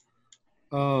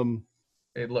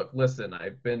 Hey, look, listen,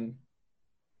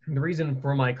 the reason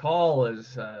for my call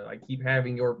is I keep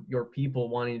having your people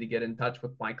wanting to get in touch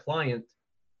with my client.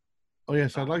 Oh,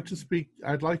 yes, I'd like to speak.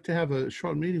 I'd like to have a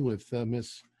short meeting with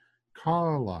Miss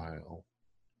Carlisle.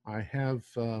 I have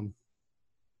some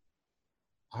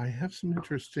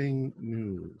interesting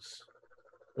news.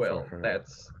 Well,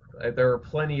 there are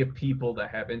plenty of people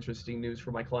that have interesting news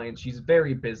for my client. She's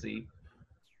very busy.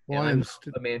 Well, and I I'm not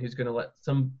understand. a man who's going to let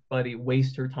somebody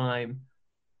waste her time.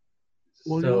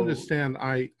 Well, So, you understand.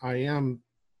 I am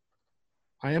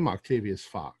Octavius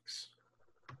Fox.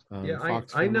 Yeah,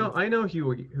 Fox I family. know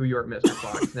who you are, Mr.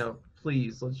 Fox. Now,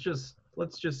 please, let's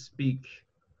just speak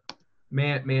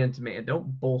man to man.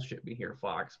 Don't bullshit me here,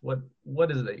 Fox. What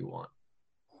is it that you want?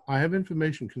 I have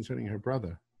information concerning her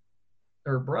brother.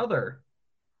 Her brother?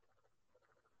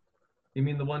 You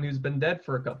mean the one who's been dead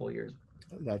for a couple of years?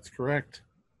 That's correct.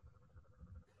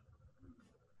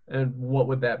 And what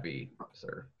would that be,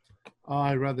 sir?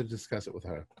 I'd rather discuss it with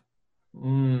her.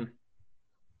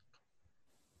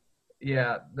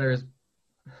 Yeah, there's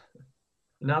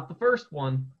not the first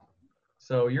one.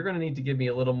 So you're going to need to give me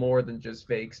a little more than just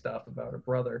vague stuff about her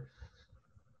brother.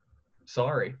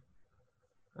 Sorry.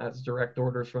 That's direct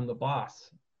orders from the boss.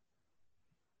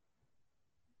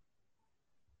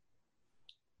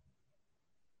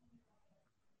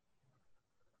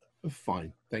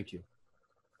 Fine, thank you.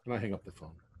 And I hang up the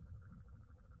phone.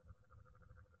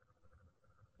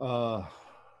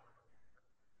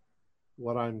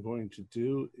 What I'm going to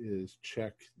do is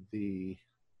check the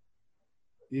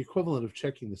equivalent of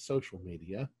checking the social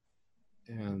media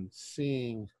and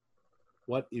seeing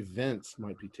what events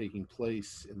might be taking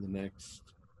place in the next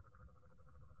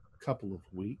couple of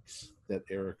weeks that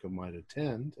Erica might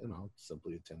attend, and I'll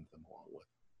simply attend them along with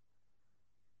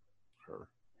her.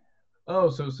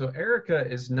 Oh, so Erica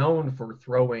is known for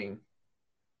throwing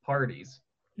parties.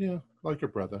 Yeah, like her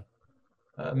brother.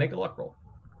 Make a luck roll.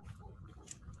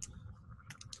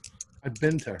 I've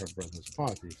been to her brother's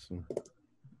party, so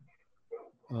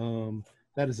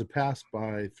that is a pass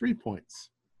by 3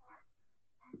 points.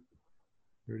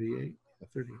 38,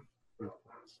 38. 3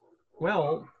 points.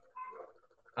 Well,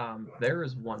 there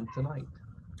is one tonight.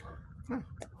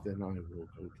 Then I will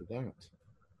go to that.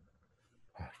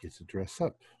 I get to dress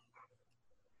up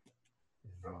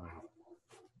in my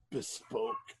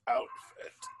bespoke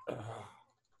outfit.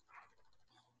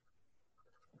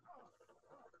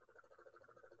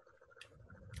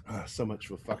 So much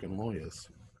for fucking lawyers.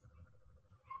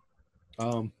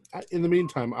 In the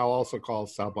meantime, I'll also call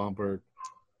Sal Bomberg,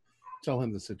 tell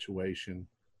him the situation,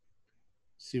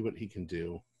 see what he can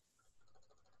do.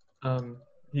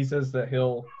 He says that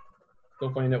he'll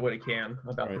find out what he can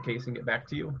about Right. the case and get back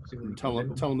to you. See what And he tell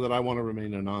can do. him that I want to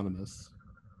remain anonymous.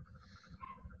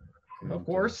 Of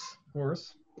course.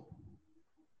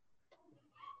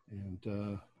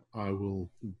 And I will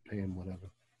pay him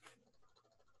whatever.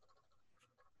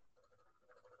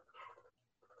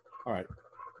 All right.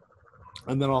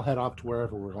 And then I'll head off to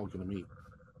wherever we're all going to meet.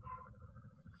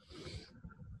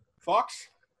 Fox,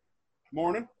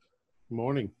 morning.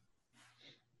 Morning.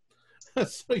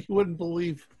 So you wouldn't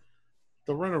believe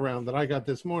the runaround that I got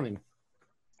this morning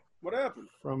What happened?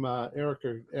 from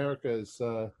Erica's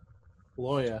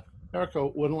lawyer.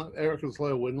 Erica's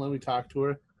lawyer wouldn't let me talk to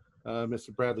her.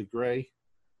 Mr. Bradley Gray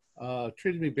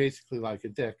treated me basically like a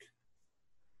dick.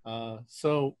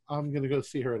 So I'm going to go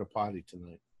see her at a party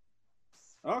tonight.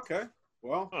 Okay.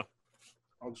 Well,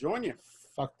 I'll join you.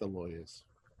 Fuck the lawyers.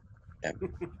 Yeah.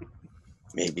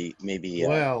 Maybe.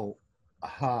 Well,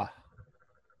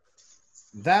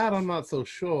 that I'm not so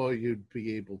sure you'd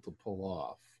be able to pull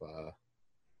off.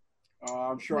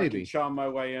 I'm sure I Maybe. can charm my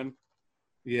way in.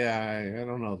 Yeah, I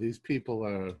don't know. These people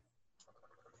are.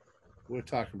 We're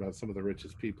talking about some of the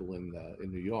richest people in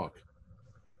New York.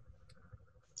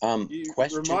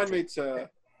 Question.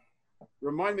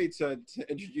 Remind me to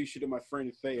introduce you to my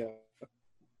friend Thea.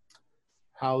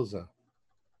 Hauser,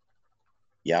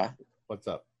 Yeah. what's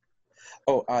up?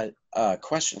 Oh,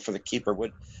 question for the keeper.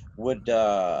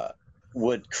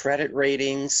 Would credit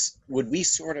ratings, would we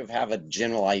sort of have a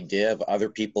general idea of other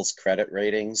people's credit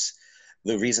ratings?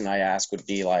 The reason I ask would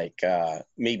be like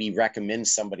maybe recommend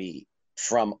somebody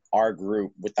from our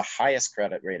group with the highest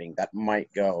credit rating that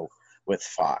might go with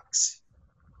Fox.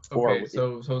 Okay,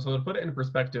 so to put it in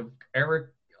perspective,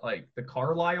 Eric, like the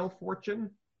Carlisle fortune,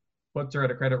 puts her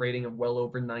at a credit rating of well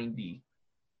over 90.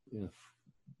 Yeah.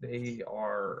 They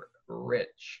are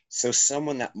rich. So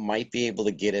someone that might be able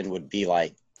to get in would be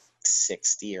like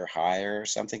 60 or higher or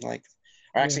something like that.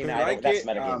 Or actually, Yeah. no, I don't, that's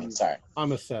metagaming. Sorry.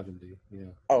 I'm a 70. Yeah.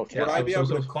 Okay. Would I be able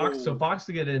to Fox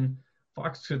to get in,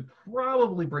 Fox could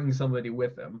probably bring somebody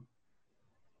with him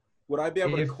Would I be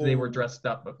able to if call? they were dressed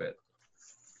up a bit.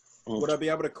 Would I be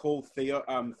able to call Theo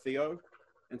and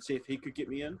see if he could get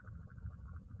me in?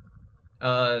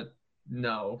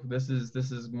 No, this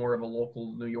is more of a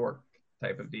local New York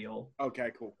type of deal. Okay,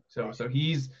 cool. So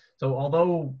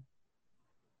although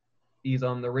he's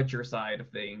on the richer side of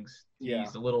things,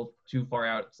 he's a little too far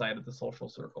outside of the social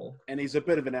circle. And he's a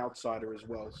bit of an outsider as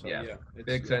well. So Yeah. yeah, it's,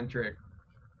 Eccentric.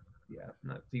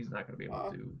 he's not going to be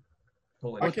able to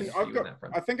totally I assist can. I've you got. in that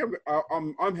front. I think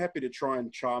I'm happy to try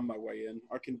and charm my way in.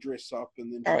 I can dress up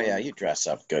and then. Oh try yeah, and- you dress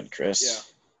up good,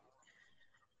 Chris.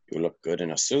 Yeah. You look good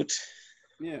in a suit.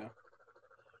 Yeah.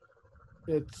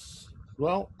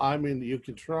 Well, I mean, you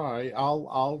can try.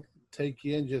 I'll take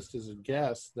you in just as a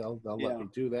guest. They'll Yeah. let me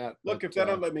do that. Look, but, if they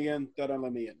don't let me in, they don't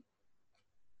let me in.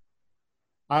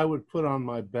 I would put on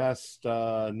my best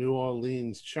New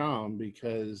Orleans charm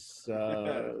because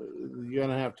you're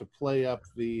gonna have to play up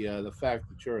the fact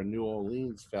that you're a New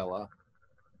Orleans fella,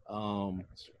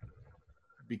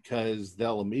 because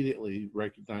they'll immediately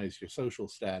recognize your social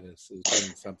status as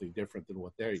being something different than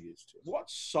what they're used to. What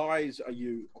size are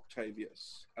you,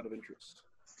 Octavius? Out of interest.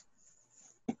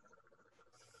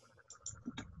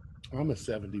 I'm a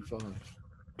 75.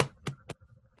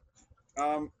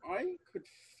 I could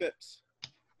fit.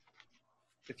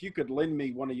 If you could lend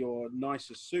me one of your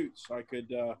nicer suits, I could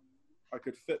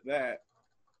fit that.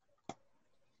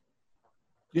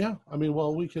 Yeah, I mean,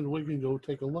 well, we can go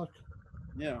take a look.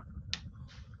 Yeah.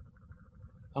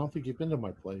 I don't think you've been to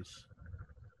my place.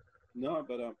 No,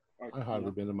 but I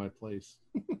hardly been to my place.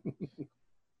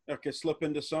 I could slip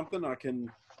into something. I can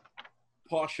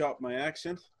posh up my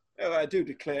accent. Oh, I do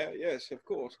declare, yes, of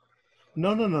course.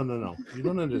 No. You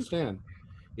don't understand.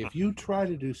 If you try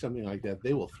to do something like that,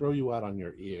 they will throw you out on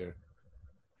your ear.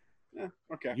 Yeah,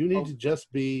 okay. You need to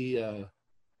just be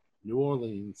New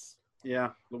Orleans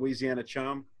Yeah, Louisiana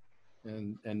charm.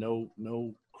 and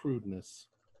no crudeness.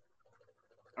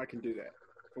 I can do that.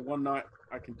 For one night,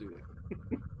 I can do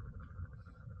that.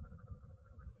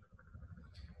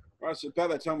 All right, so by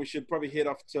that time, we should probably head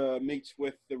off to meet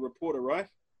with the reporter, right?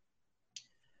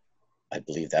 I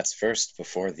believe that's first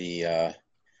before the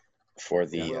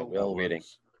will reading.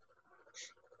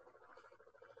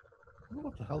 I don't know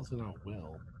what the hell's in our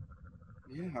will.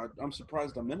 Yeah, I'm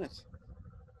surprised I'm in it.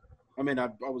 I mean, I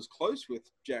was close with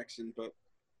Jackson, but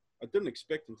I didn't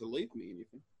expect him to leave me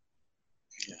anything.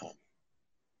 Yeah.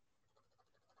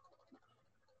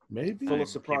 Maybe. Full of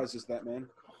surprises, that man.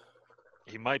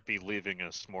 He might be leaving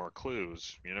us more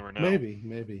clues. You never know.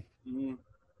 Maybe. Mm.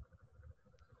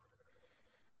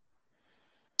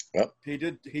 Well, He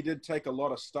did take a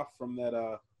lot of stuff from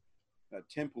that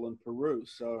temple in Peru,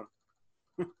 so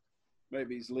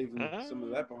maybe he's leaving some of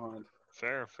that behind.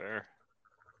 Fair.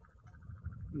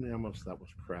 Yeah, most of that was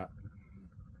crap.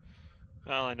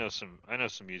 Well, I know some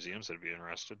museums that'd be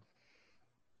interested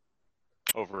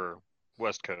over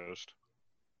West Coast.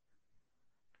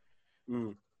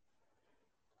 Mm.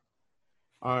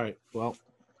 All right, well,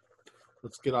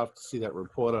 let's get off to see that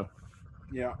reporter.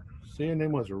 Yeah, Say your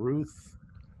name was Ruth?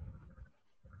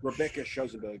 Rebecca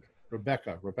Schosenberg.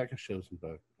 Rebecca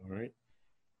Schosenberg. All right.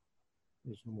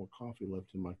 There's no more coffee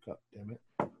left in my cup, damn it.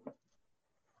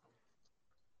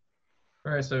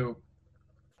 All right, so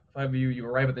five of you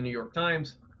arrive at the New York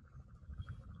Times.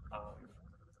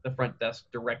 The front desk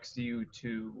directs you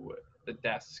to the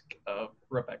desk of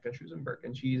Rebecca Schosenberg,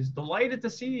 and she's delighted to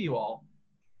see you all.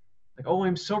 Like, oh,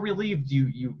 I'm so relieved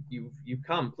you've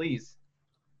come. Please.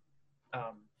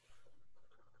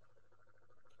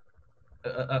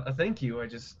 Thank you. I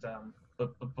just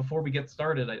but before we get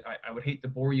started, I would hate to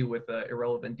bore you with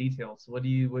irrelevant details. What do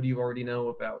you already know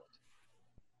about?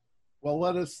 Well,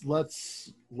 let's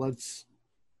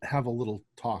have a little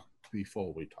talk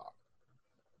before we talk.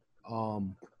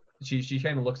 She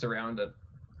kind of looks around at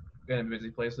a busy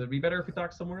place. It'd be better if we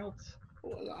talk somewhere else.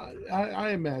 Well, I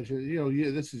imagine,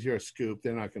 this is your scoop.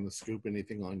 They're not going to scoop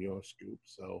anything on your scoop.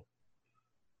 So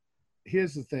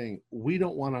here's the thing. We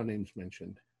don't want our names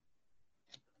mentioned.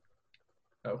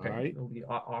 Okay. All right. It'll be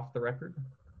off the record.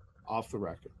 Off the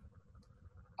record.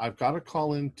 I've got to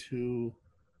call into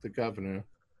the governor.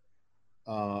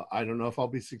 I don't know if I'll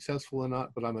be successful or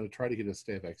not, but I'm going to try to get a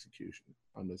stay of execution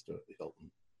on Mr. Hilton,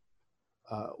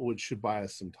 which should buy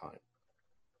us some time.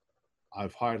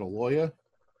 I've hired a lawyer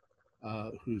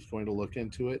who's going to look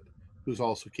into it, who's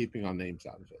also keeping our names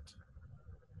out of it.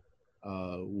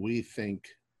 We think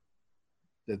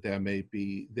that there may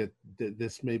be that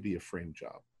this may be a frame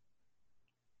job.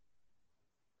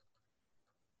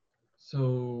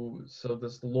 So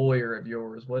this lawyer of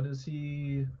yours, what is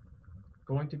he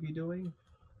going to be doing?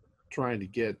 Trying to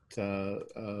get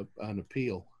an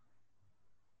appeal.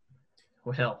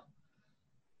 Well,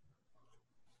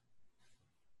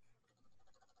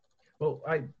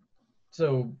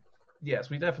 yes,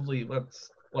 we definitely let's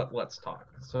talk.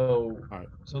 So All right.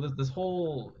 So this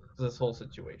whole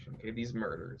situation, okay, these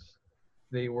murders,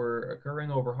 they were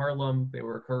occurring over Harlem. They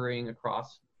were occurring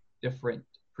across different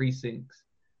precincts.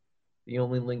 The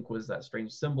only link was that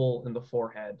strange symbol in the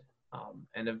forehead,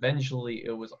 and eventually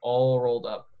it was all rolled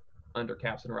up under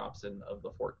Captain Robson of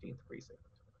the 14th Precinct.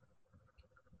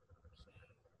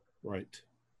 Right.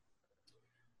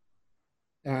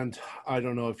 And I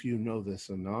don't know if you know this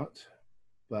or not,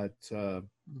 but,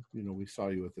 we saw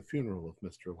you at the funeral of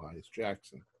Mr. Elias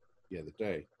Jackson the other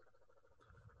day.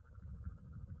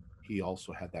 He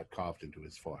also had that carved into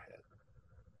his forehead.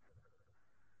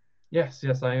 Yes,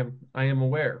 I am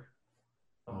aware.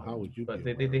 Well, how would you but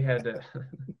be they had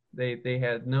they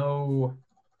had no.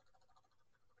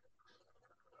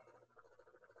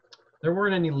 There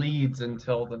weren't any leads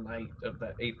until the night of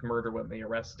that 8th murder when they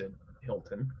arrested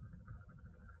Hilton.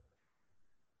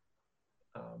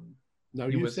 Now,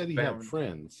 he you was said he found- had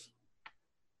friends.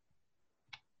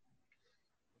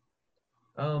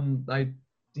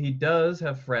 He does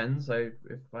have friends.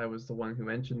 If I was the one who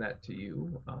mentioned that to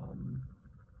you,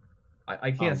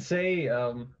 I can't say.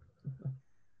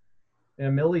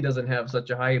 Millie doesn't have such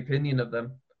a high opinion of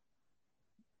them.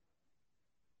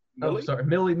 Millie? Oh, sorry,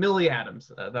 Millie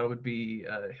Adams. That would be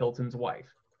Hilton's wife.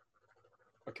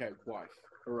 Okay, wife.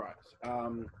 All right.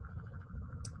 All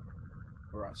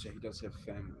right. So he does have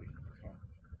family. Okay.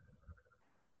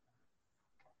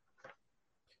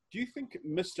 Do you think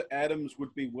Mr. Adams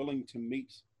would be willing to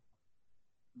meet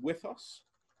with us?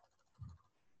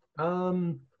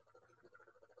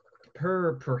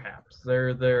 Perhaps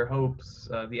their hopes,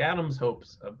 the Adams'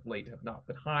 hopes of late have not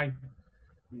been high.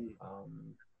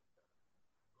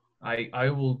 I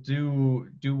will do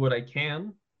what I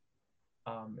can.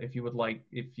 If you would like,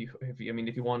 if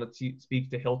you want to speak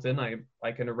to Hilton,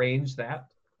 I can arrange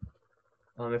that.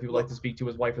 If you would like to speak to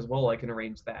his wife as well, I can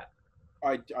arrange that.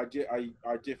 I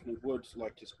definitely would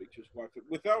like to speak to his wife.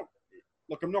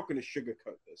 Look, I'm not going to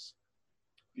sugarcoat this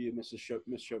for you, Miss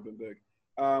Schobenberg.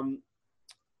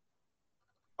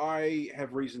 I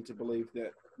have reason to believe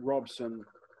that Robson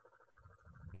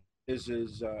is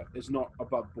not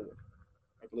above board.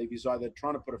 I believe he's either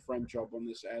trying to put a frame job on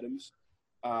this Adams,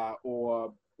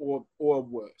 or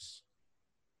worse.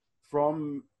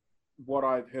 From what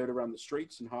I've heard around the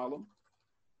streets in Harlem,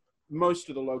 most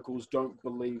of the locals don't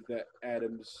believe that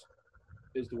Adams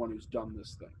is the one who's done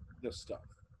this stuff.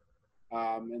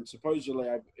 And supposedly,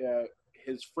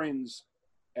 his friends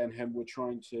and him were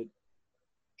trying to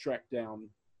track down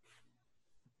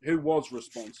who was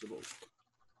responsible.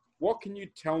 What can you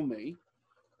tell me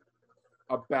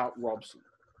about Robson?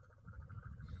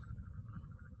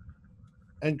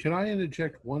 And can I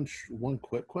interject one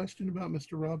quick question about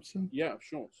Mr. Robson? Yeah,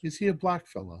 sure. Is he a black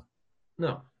fella?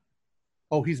 No.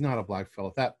 Oh, he's not a black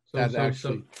fella. That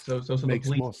actually makes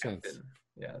more sense.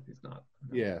 Yeah, he's not.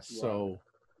 No. Yeah, so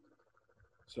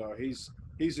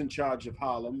he's in charge of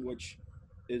Harlem, which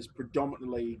is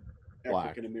predominantly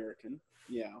African American.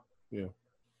 Yeah. Yeah.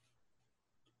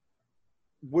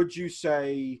 Would you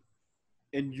say,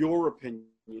 in your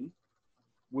opinion,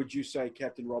 would you say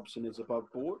Captain Robson is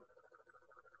above board?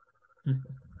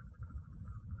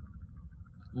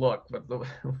 Look,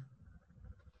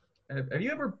 have you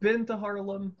ever been to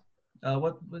Harlem?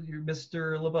 What was your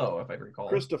Mr. LeBeau, if I recall?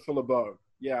 Christopher LeBeau.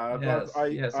 Yeah,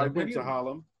 I've been to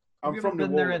Harlem. I'm from New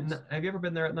Orleans. Have you ever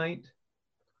been there at night?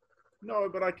 No,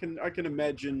 but I can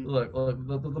imagine. Look,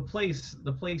 the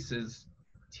place is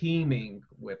teeming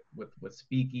with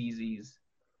speakeasies,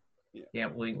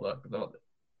 gambling. Look, the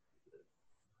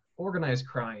organized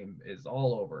crime is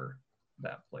all over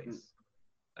that place,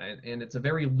 and it's a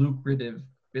very lucrative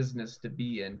business to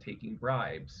be in, taking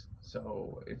bribes.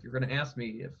 So if you're going to ask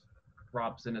me if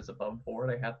Robson is above board,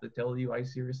 I have to tell you I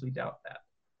seriously doubt that.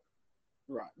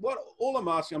 Right. What all I'm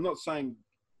asking,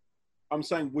 I'm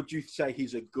saying, would you say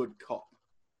he's a good cop?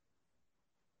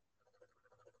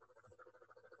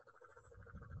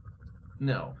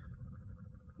 No.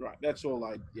 Right. That's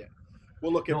all yeah.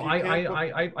 Well, look, if no,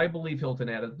 I believe Hilton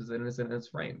Adams is innocent and is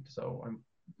framed. So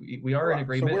we are in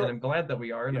agreement, and I'm glad that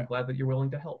we are, and I'm glad that you're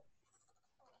willing to help.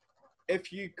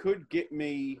 If you could get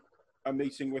me a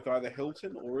meeting with either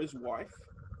Hilton or his wife,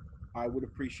 I would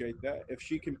appreciate that. If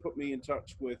she can put me in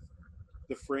touch with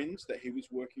the friends that he was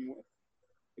working with,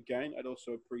 again, I'd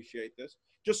also appreciate this.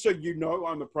 Just so you know,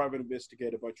 I'm a private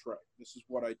investigator by trade. This is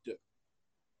what I do.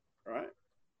 All right.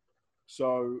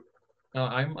 So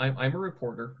I'm a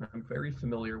reporter. I'm very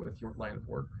familiar with your line of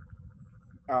work.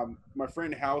 My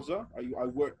friend Hauser, I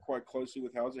work quite closely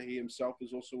with Hauser. He himself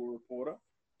is also a reporter.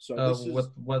 So this is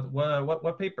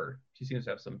what paper? She seems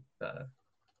to have some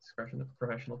expression of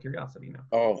professional curiosity now.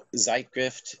 Oh,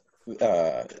 Zeitgrift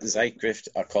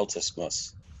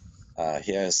Occultismus.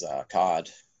 Here's a card.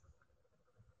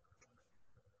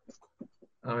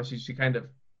 She kind of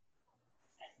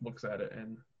looks at it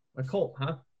and occult,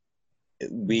 huh?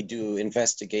 We do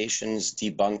investigations,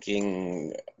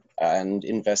 debunking, and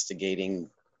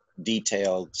investigating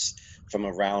details from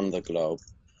around the globe,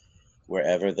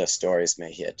 wherever the stories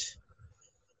may hit.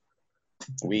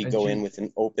 We And go she- in with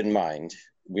an open mind.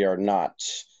 We are not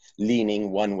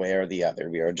leaning one way or the other.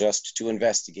 We are just to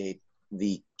investigate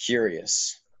the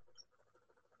curious.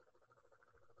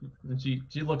 And she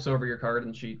looks over your card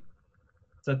and she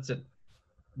sets it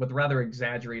with rather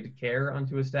exaggerated care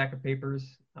onto a stack of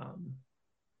papers.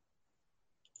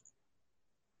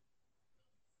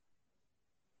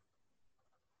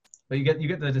 But you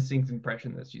get the distinct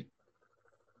impression that she's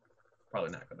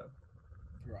probably not gonna.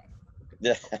 Right.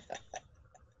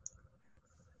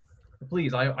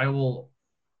 Please, I will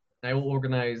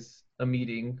organize a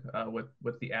meeting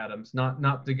with the Adams.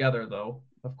 Not together though,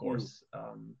 of course.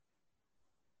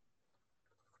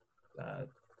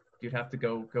 You'd have to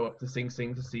go up to Sing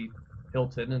Sing to see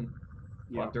Hilton, and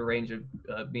we'll have to arrange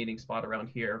a meeting spot around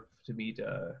here to meet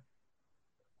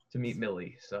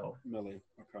Millie. So Millie,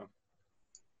 okay.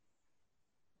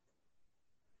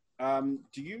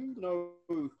 Do you know,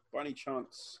 by any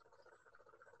chance,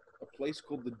 a place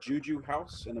called the Juju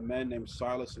House and a man named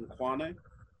Silas and Kwane?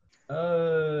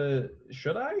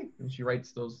 should I? And she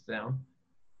writes those down.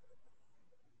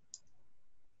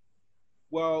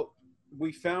 Well,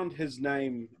 we found his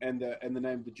name and the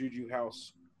name of the Juju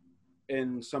House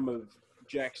in some of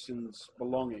Jackson's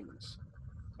belongings.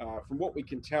 From what we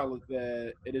can tell,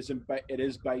 it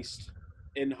is based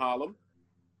in Harlem.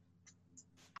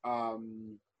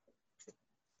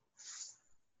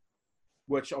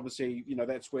 Which obviously,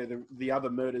 that's where the other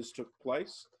murders took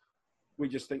place. We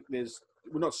just think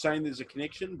we're not saying there's a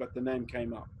connection, but the name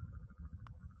came up.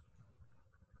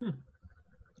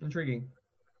 Intriguing.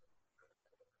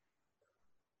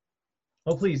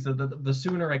 Oh, please, the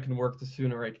sooner I can work, the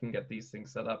sooner I can get these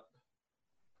things set up.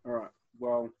 All right.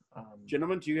 Well,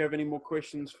 gentlemen, do you have any more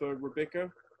questions for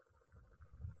Rebecca?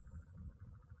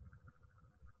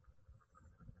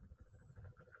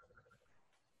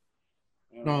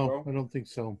 No, Well, I don't think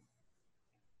so.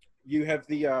 you have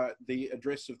the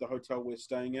address of the hotel we're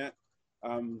staying at.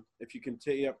 If you can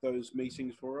tee up those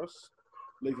meetings for us,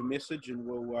 leave a message and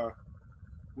we'll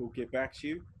get back to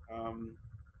you.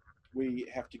 We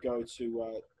have to go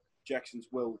to Jackson's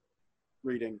will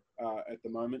reading at the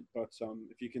moment, but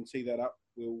if you can tee that up,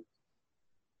 we'll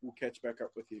catch back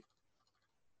up with you.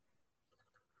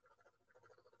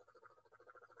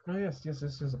 Oh yes,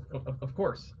 of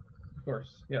course.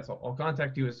 Yes, I'll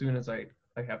contact you as soon as I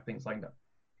have things lined up.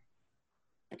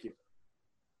 Thank you.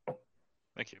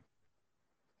 Thank you.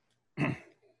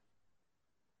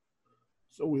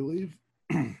 So we leave.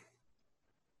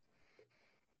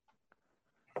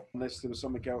 Unless there was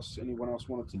something else anyone else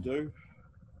wanted to do.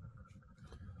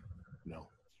 No.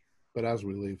 But as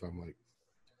we leave, I'm like,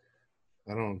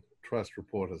 I don't trust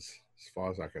reporters as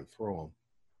far as I can throw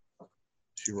them.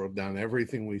 She wrote down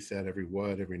everything we said, every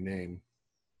word, every name.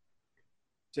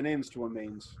 It's an ends to a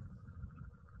means.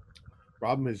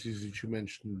 Problem is that you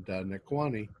mentioned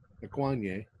Nakwanye. I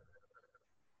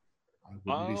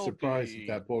wouldn't be surprised if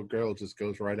that poor girl just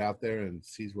goes right out there and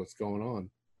sees what's going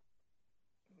on.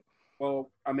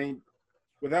 Well, if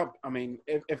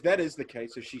that is the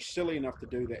case, if she's silly enough to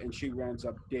do that and she rounds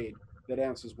up dead, that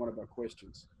answers one of our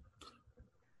questions.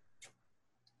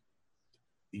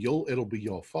 It'll be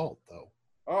your fault, though.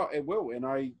 Oh, it will. And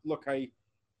I'm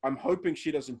hoping she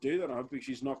doesn't do that. I'm hoping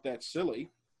she's not that silly.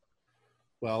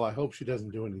 Well, I hope she doesn't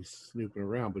do any snooping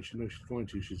around, but she's going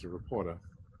to. She's a reporter.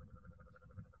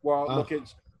 Well,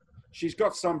 she's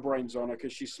got some brains on her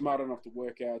because she's smart enough to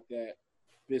work out that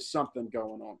there's something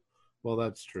going on. Well,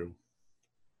 that's true.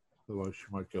 Otherwise, she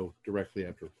might go directly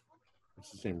after.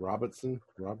 What's his name? Roberts.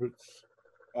 Look,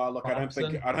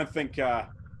 I don't think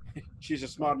she's a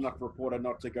smart enough reporter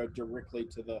not to go directly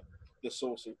to the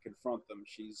source and confront them.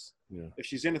 If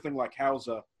she's anything like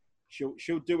Hauser,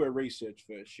 she'll do her research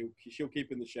first. She'll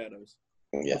keep in the shadows.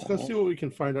 Yeah. Let's go see what we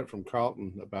can find out from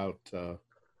Carlton about the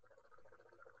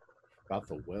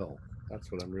will.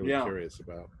 That's what I'm really curious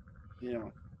about. Yeah.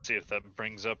 See if that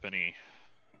brings up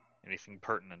anything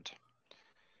pertinent.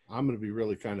 I'm going to be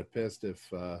really kind of pissed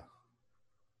if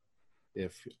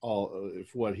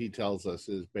what he tells us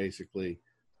is basically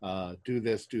do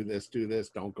this,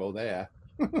 don't go there.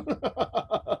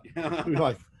 We're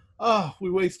like, oh, we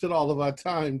wasted all of our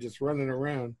time just running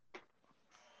around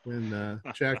when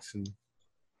Jackson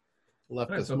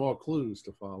left us more clues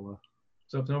to follow.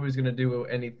 So if nobody's going to do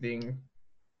anything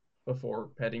before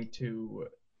heading to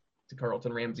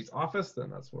Carlton Ramsey's office, then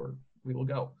that's where we will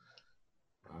go.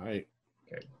 All right.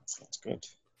 Okay. Sounds good.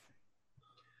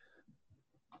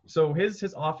 So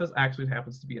his office actually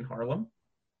happens to be in Harlem.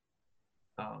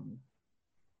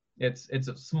 It's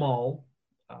a small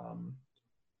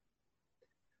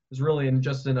there's really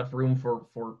just enough room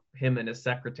for him and his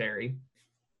secretary.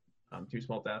 2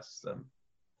 small desks,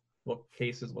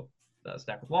 bookcases with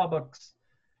stacked with law books.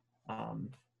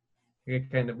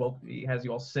 He has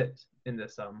you all sit in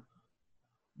this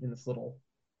little.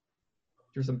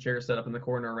 There's some chairs set up in the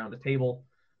corner around a table.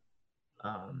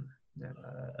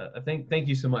 Thank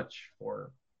you so much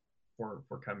for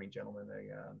coming, gentlemen.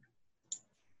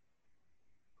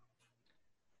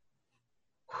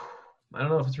 I don't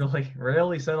know if it's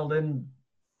really settled in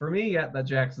for me yet that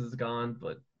Jackson's gone,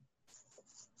 but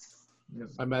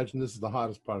I imagine this is the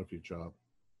hottest part of your job.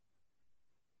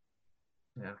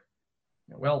 Yeah.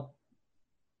 Well,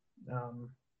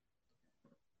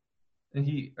 and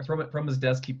he from his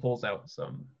desk he pulls out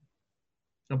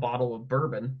a bottle of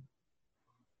bourbon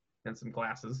and some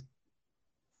glasses.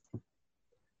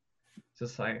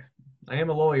 Just I am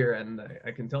a lawyer, and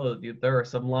I can tell you there are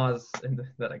some laws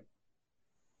that I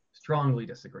strongly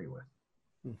disagree with.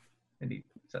 And he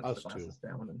sets the glasses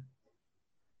down and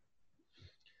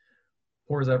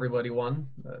pours everybody one.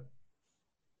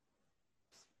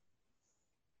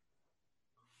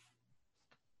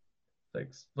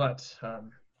 Thanks, but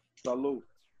Salute.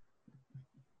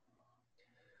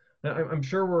 I'm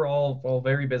sure we're all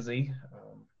very busy,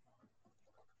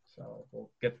 so we'll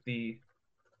get the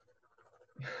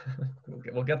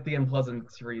we'll get the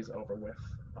unpleasantries over with.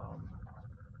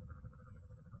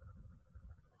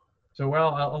 So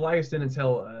Elias didn't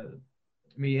tell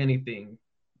me anything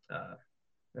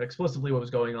explicitly what was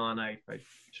going on. I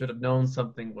should have known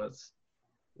something was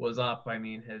up. I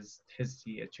mean,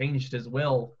 he had changed his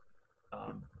will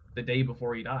the day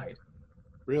before he died.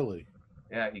 Really?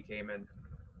 Yeah, he came in.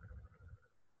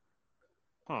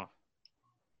 Huh.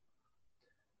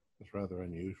 It's rather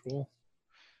unusual.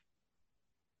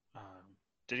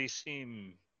 Did he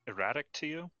seem erratic to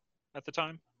you at the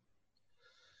time?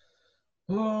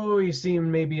 Oh, he seemed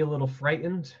maybe a little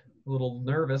frightened, a little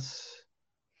nervous.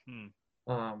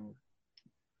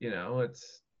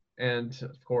 And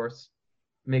of course,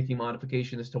 making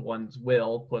modifications to one's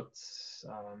will puts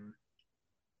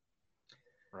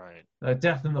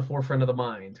death in the forefront of the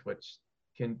mind, which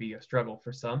can be a struggle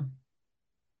for some.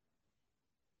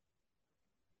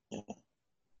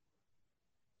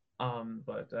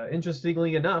 But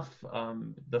interestingly enough,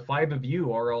 the 5 of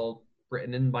you are all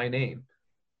written in by name.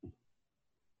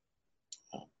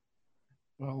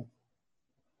 Well,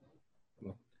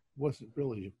 wasn't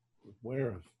really aware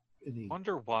of any. I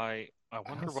wonder why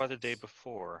the day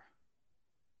before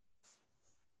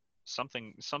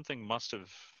something must have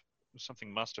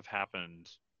happened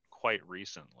quite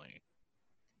recently.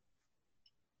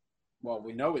 Well,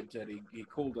 we know it did. He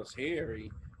called us here.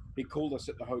 He called us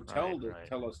at the hotel to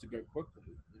tell us to go quickly.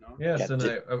 You know. Yes, and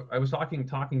I was talking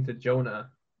to Jonah.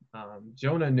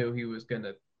 Jonah knew he was going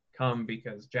to come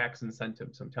because Jackson sent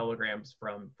him some telegrams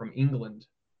from England,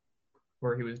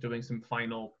 where he was doing some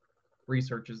final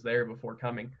researches there before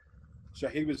coming. So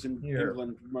he was in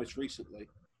England most recently.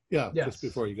 Yeah, yes. Just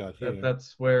before he got here.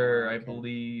 That's where I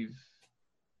believe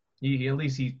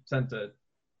he sent a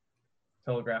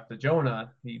telegraph to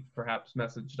Jonah. He perhaps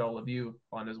messaged all of you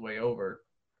on his way over,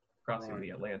 crossing the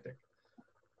Atlantic.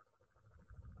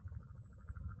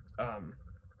 So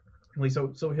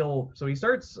he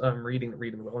starts reading the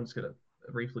will. I'm just gonna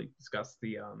briefly discuss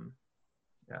the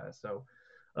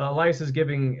Elias has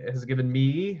given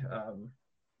me,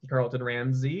 Carlton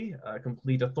Ramsey,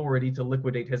 complete authority to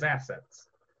liquidate his assets.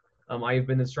 I have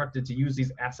been instructed to use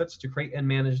these assets to create and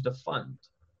manage the fund.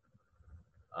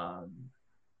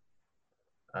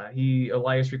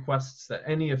 Elias requests that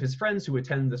any of his friends who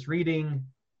attend this reading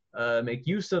make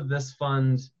use of this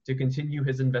fund to continue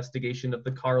his investigation of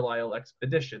the Carlisle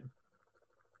expedition.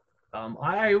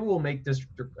 I will make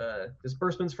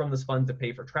disbursements from this fund to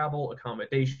pay for travel,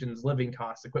 accommodations, living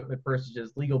costs, equipment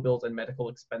purchases, legal bills, and medical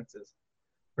expenses.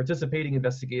 Participating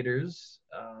investigators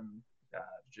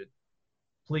should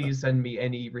please send me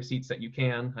any receipts that you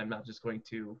can. I'm not just going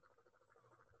to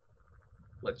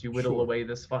let you whittle away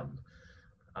this fund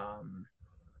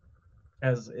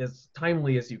as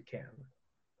timely as you can.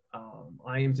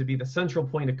 I am to be the central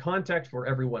point of contact for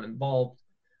everyone involved.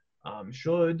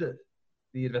 Should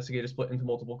the investigators split into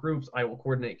multiple groups, I will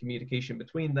coordinate communication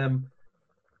between them.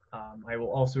 I will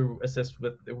also assist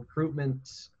with the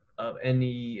recruitment of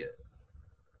any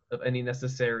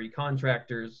necessary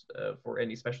contractors for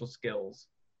any special skills,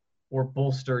 or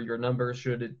bolster your numbers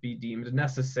should it be deemed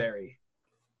necessary.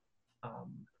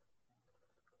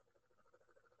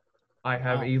 I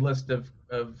have a list of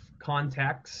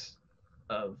contacts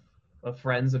of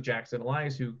friends of Jackson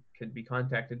Elias who can be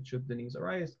contacted should the needs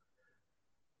arise.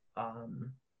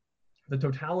 the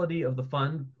totality of the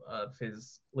fund of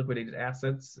his liquidated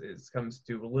assets comes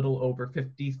to a little over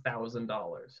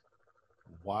 $50,000.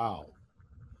 Wow.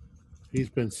 He's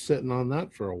been sitting on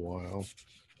that for a while.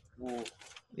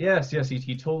 Yes,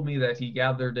 he told me that he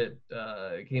gathered it,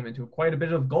 came into quite a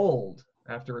bit of gold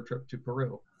after a trip to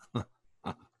Peru.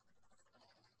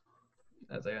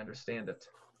 As I understand it.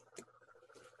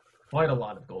 Quite a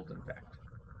lot of gold, in fact.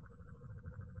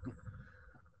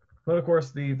 But of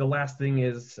course, the last thing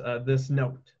is this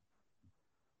note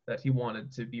that he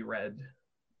wanted to be read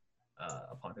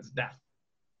upon his death.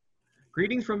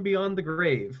 Greetings from beyond the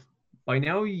grave. By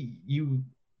now you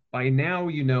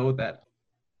know that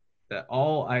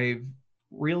all I've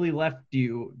really left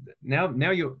you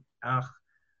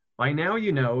by now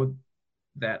you know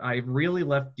that I've really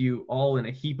left you all in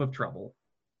a heap of trouble.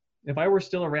 If I were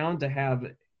still around to have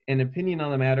an opinion on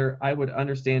the matter, I would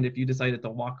understand if you decided to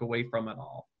walk away from it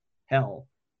all. Hell,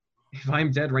 if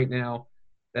I'm dead right now,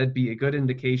 that'd be a good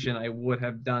indication I would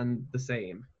have done the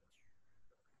same.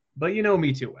 But you know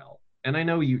me too well, and I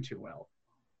know you too well.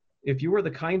 If you were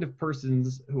the kind of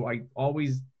persons who I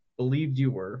always believed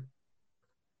you were,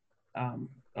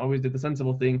 always did the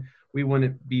sensible thing, we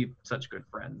wouldn't be such good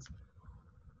friends.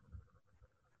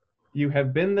 You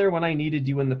have been there when I needed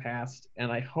you in the past, and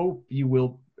I hope you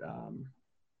will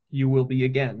be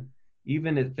again,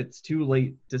 even if it's too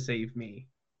late to save me.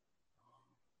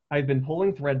 I've been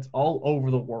pulling threads all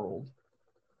over the world,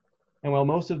 and while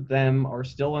most of them are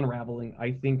still unraveling,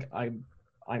 I think I'm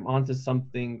onto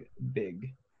something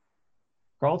big.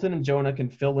 Carlton and Jonah can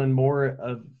fill in more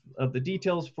of the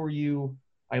details for you.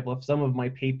 I've left some of my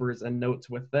papers and notes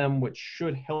with them, which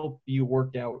should help you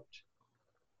work out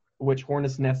which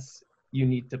hornet's nests you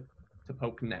need to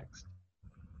poke next.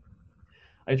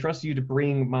 I trust you to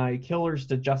bring my killers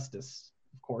to justice,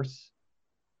 of course.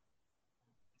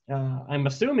 I'm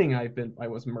assuming I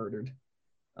was murdered.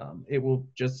 It will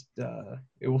just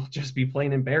be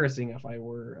plain embarrassing if I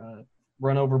were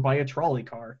run over by a trolley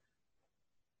car.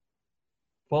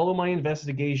 Follow my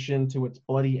investigation to its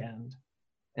bloody end,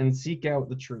 and seek out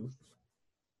the truth.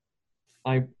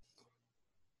 I'm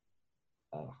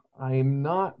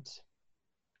not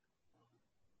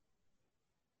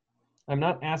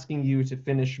asking you to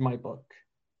finish my book.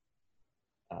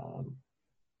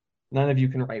 None of you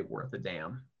can write worth a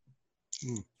damn.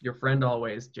 Your friend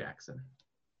always, Jackson.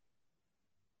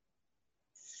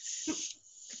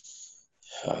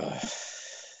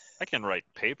 I can write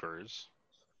papers.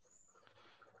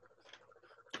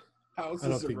 I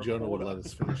don't think Jonah would let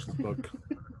us finish the book.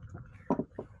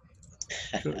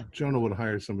 Jonah would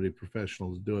hire somebody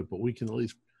professional to do it, but we can at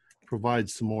least provide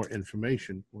some more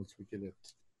information once we get it.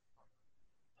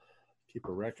 Keep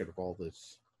a record of all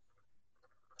this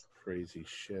crazy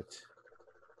shit.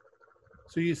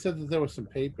 So you said that there were some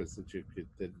papers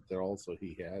that also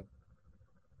he had.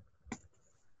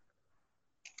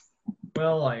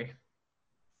 Well, I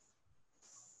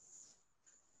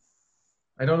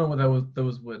don't know what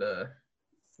those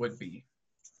would be.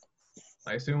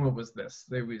 I assume it was this.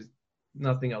 There was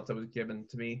nothing else that was given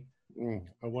to me.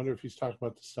 I wonder if he's talking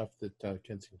about the stuff that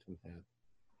Kensington had.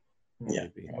 Yeah.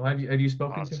 Maybe. Well, have you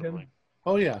spoken Possibly. to him?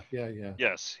 Oh yeah.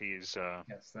 Yes, he's.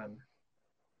 Yes, then. And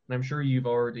I'm sure you've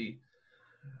already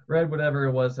read whatever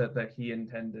it was that he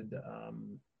intended.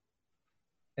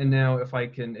 And now,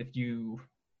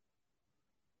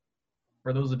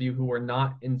 for those of you who are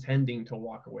not intending to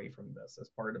walk away from this, as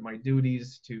part of my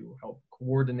duties to help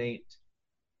coordinate,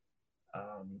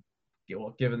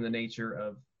 given the nature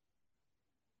of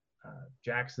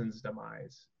Jackson's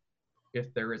demise,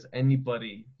 if there is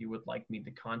anybody you would like me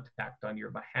to contact on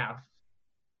your behalf,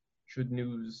 should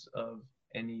news of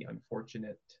any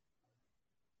unfortunate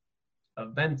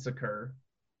events occur,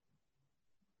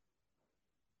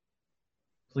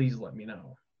 please let me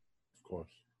know. Of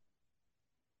course.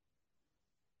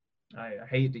 I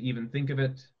hate to even think of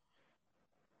it,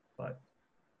 but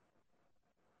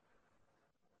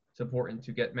it's important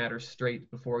to get matters straight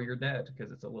before you're dead,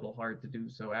 because it's a little hard to do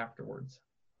so afterwards.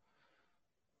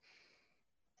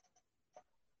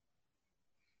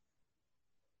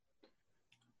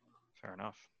 Fair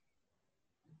enough.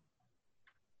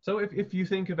 So if you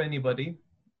think of anybody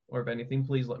or of anything,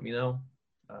 please let me know.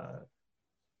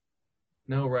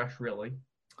 No rush, really.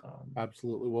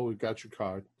 Absolutely. Well, we've got your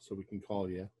card, so we can call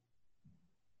you.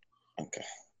 Okay.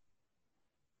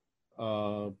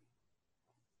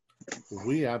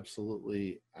 We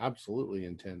absolutely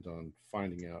intend on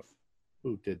finding out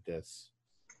who did this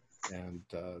and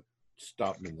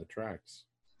stop them in the tracks.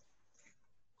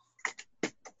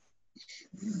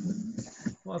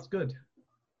 Well, that's good.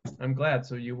 I'm glad.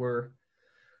 So you were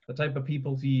the type of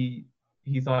people he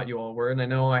he thought you all were. And I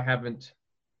know I haven't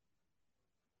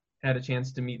had a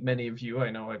chance to meet many of you.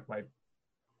 I know I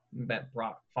met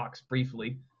Fox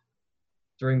briefly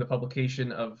during the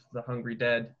publication of The Hungry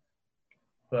Dead,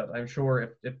 but I'm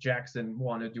sure if Jackson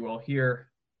wanted you all here,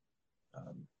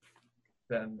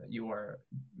 then you are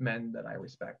men that I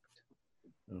respect.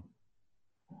 Oh.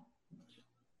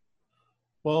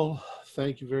 Well,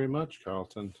 thank you very much,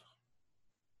 Carlton.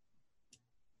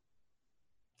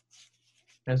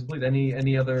 As please,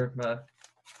 any other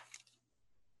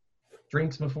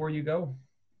drinks before you go?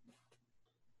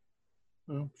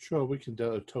 Well, sure, we can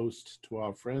do a toast to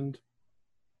our friend.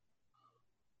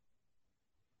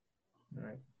 All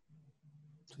right.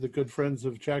 To the good friends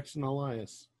of Jackson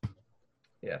Elias.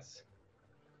 Yes.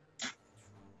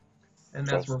 And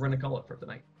that's where we're going to call it for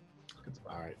tonight. Good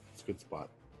spot. All right, it's a good spot.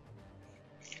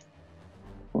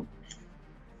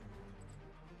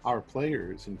 Our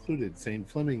players included Zane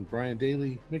Fleming, Brian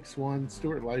Daly, Mick Swan,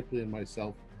 Stuart Lively, and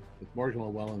myself, with Morgan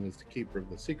Llewellyn as the keeper of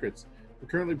the secrets. We're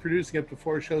currently producing up to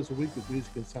 4 shows a week with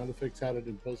music and sound effects added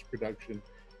in post-production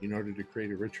in order to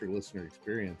create a richer listener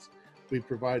experience. We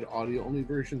provide audio-only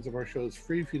versions of our shows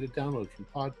free for you to download from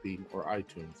Podbean or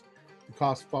iTunes. The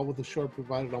costs fall with the show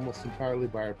provided almost entirely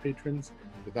by our patrons.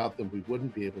 Without them, we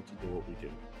wouldn't be able to do what we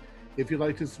do. If you'd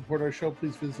like to support our show,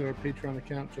 please visit our Patreon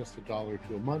account. Just $1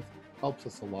 to a month helps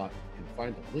us a lot. You can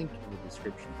find a link in the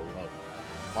description below.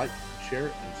 Like,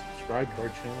 share, and subscribe to our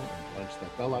channel, and punch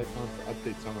that bell icon for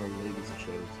updates on our latest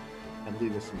shows. And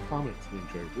leave us some comments. We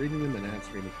enjoy reading them and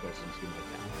answering any questions you might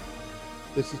have.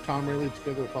 This is Tom Rayleigh,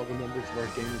 together with all the members of our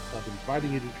gaming club,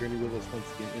 inviting you to journey with us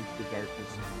once again into the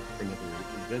darkness for another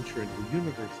adventure into the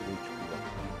universe of H.P.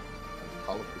 Lovecraft and the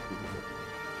Call of Cthulhu.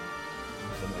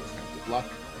 Until next time, good luck.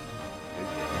 Good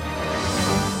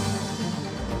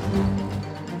game.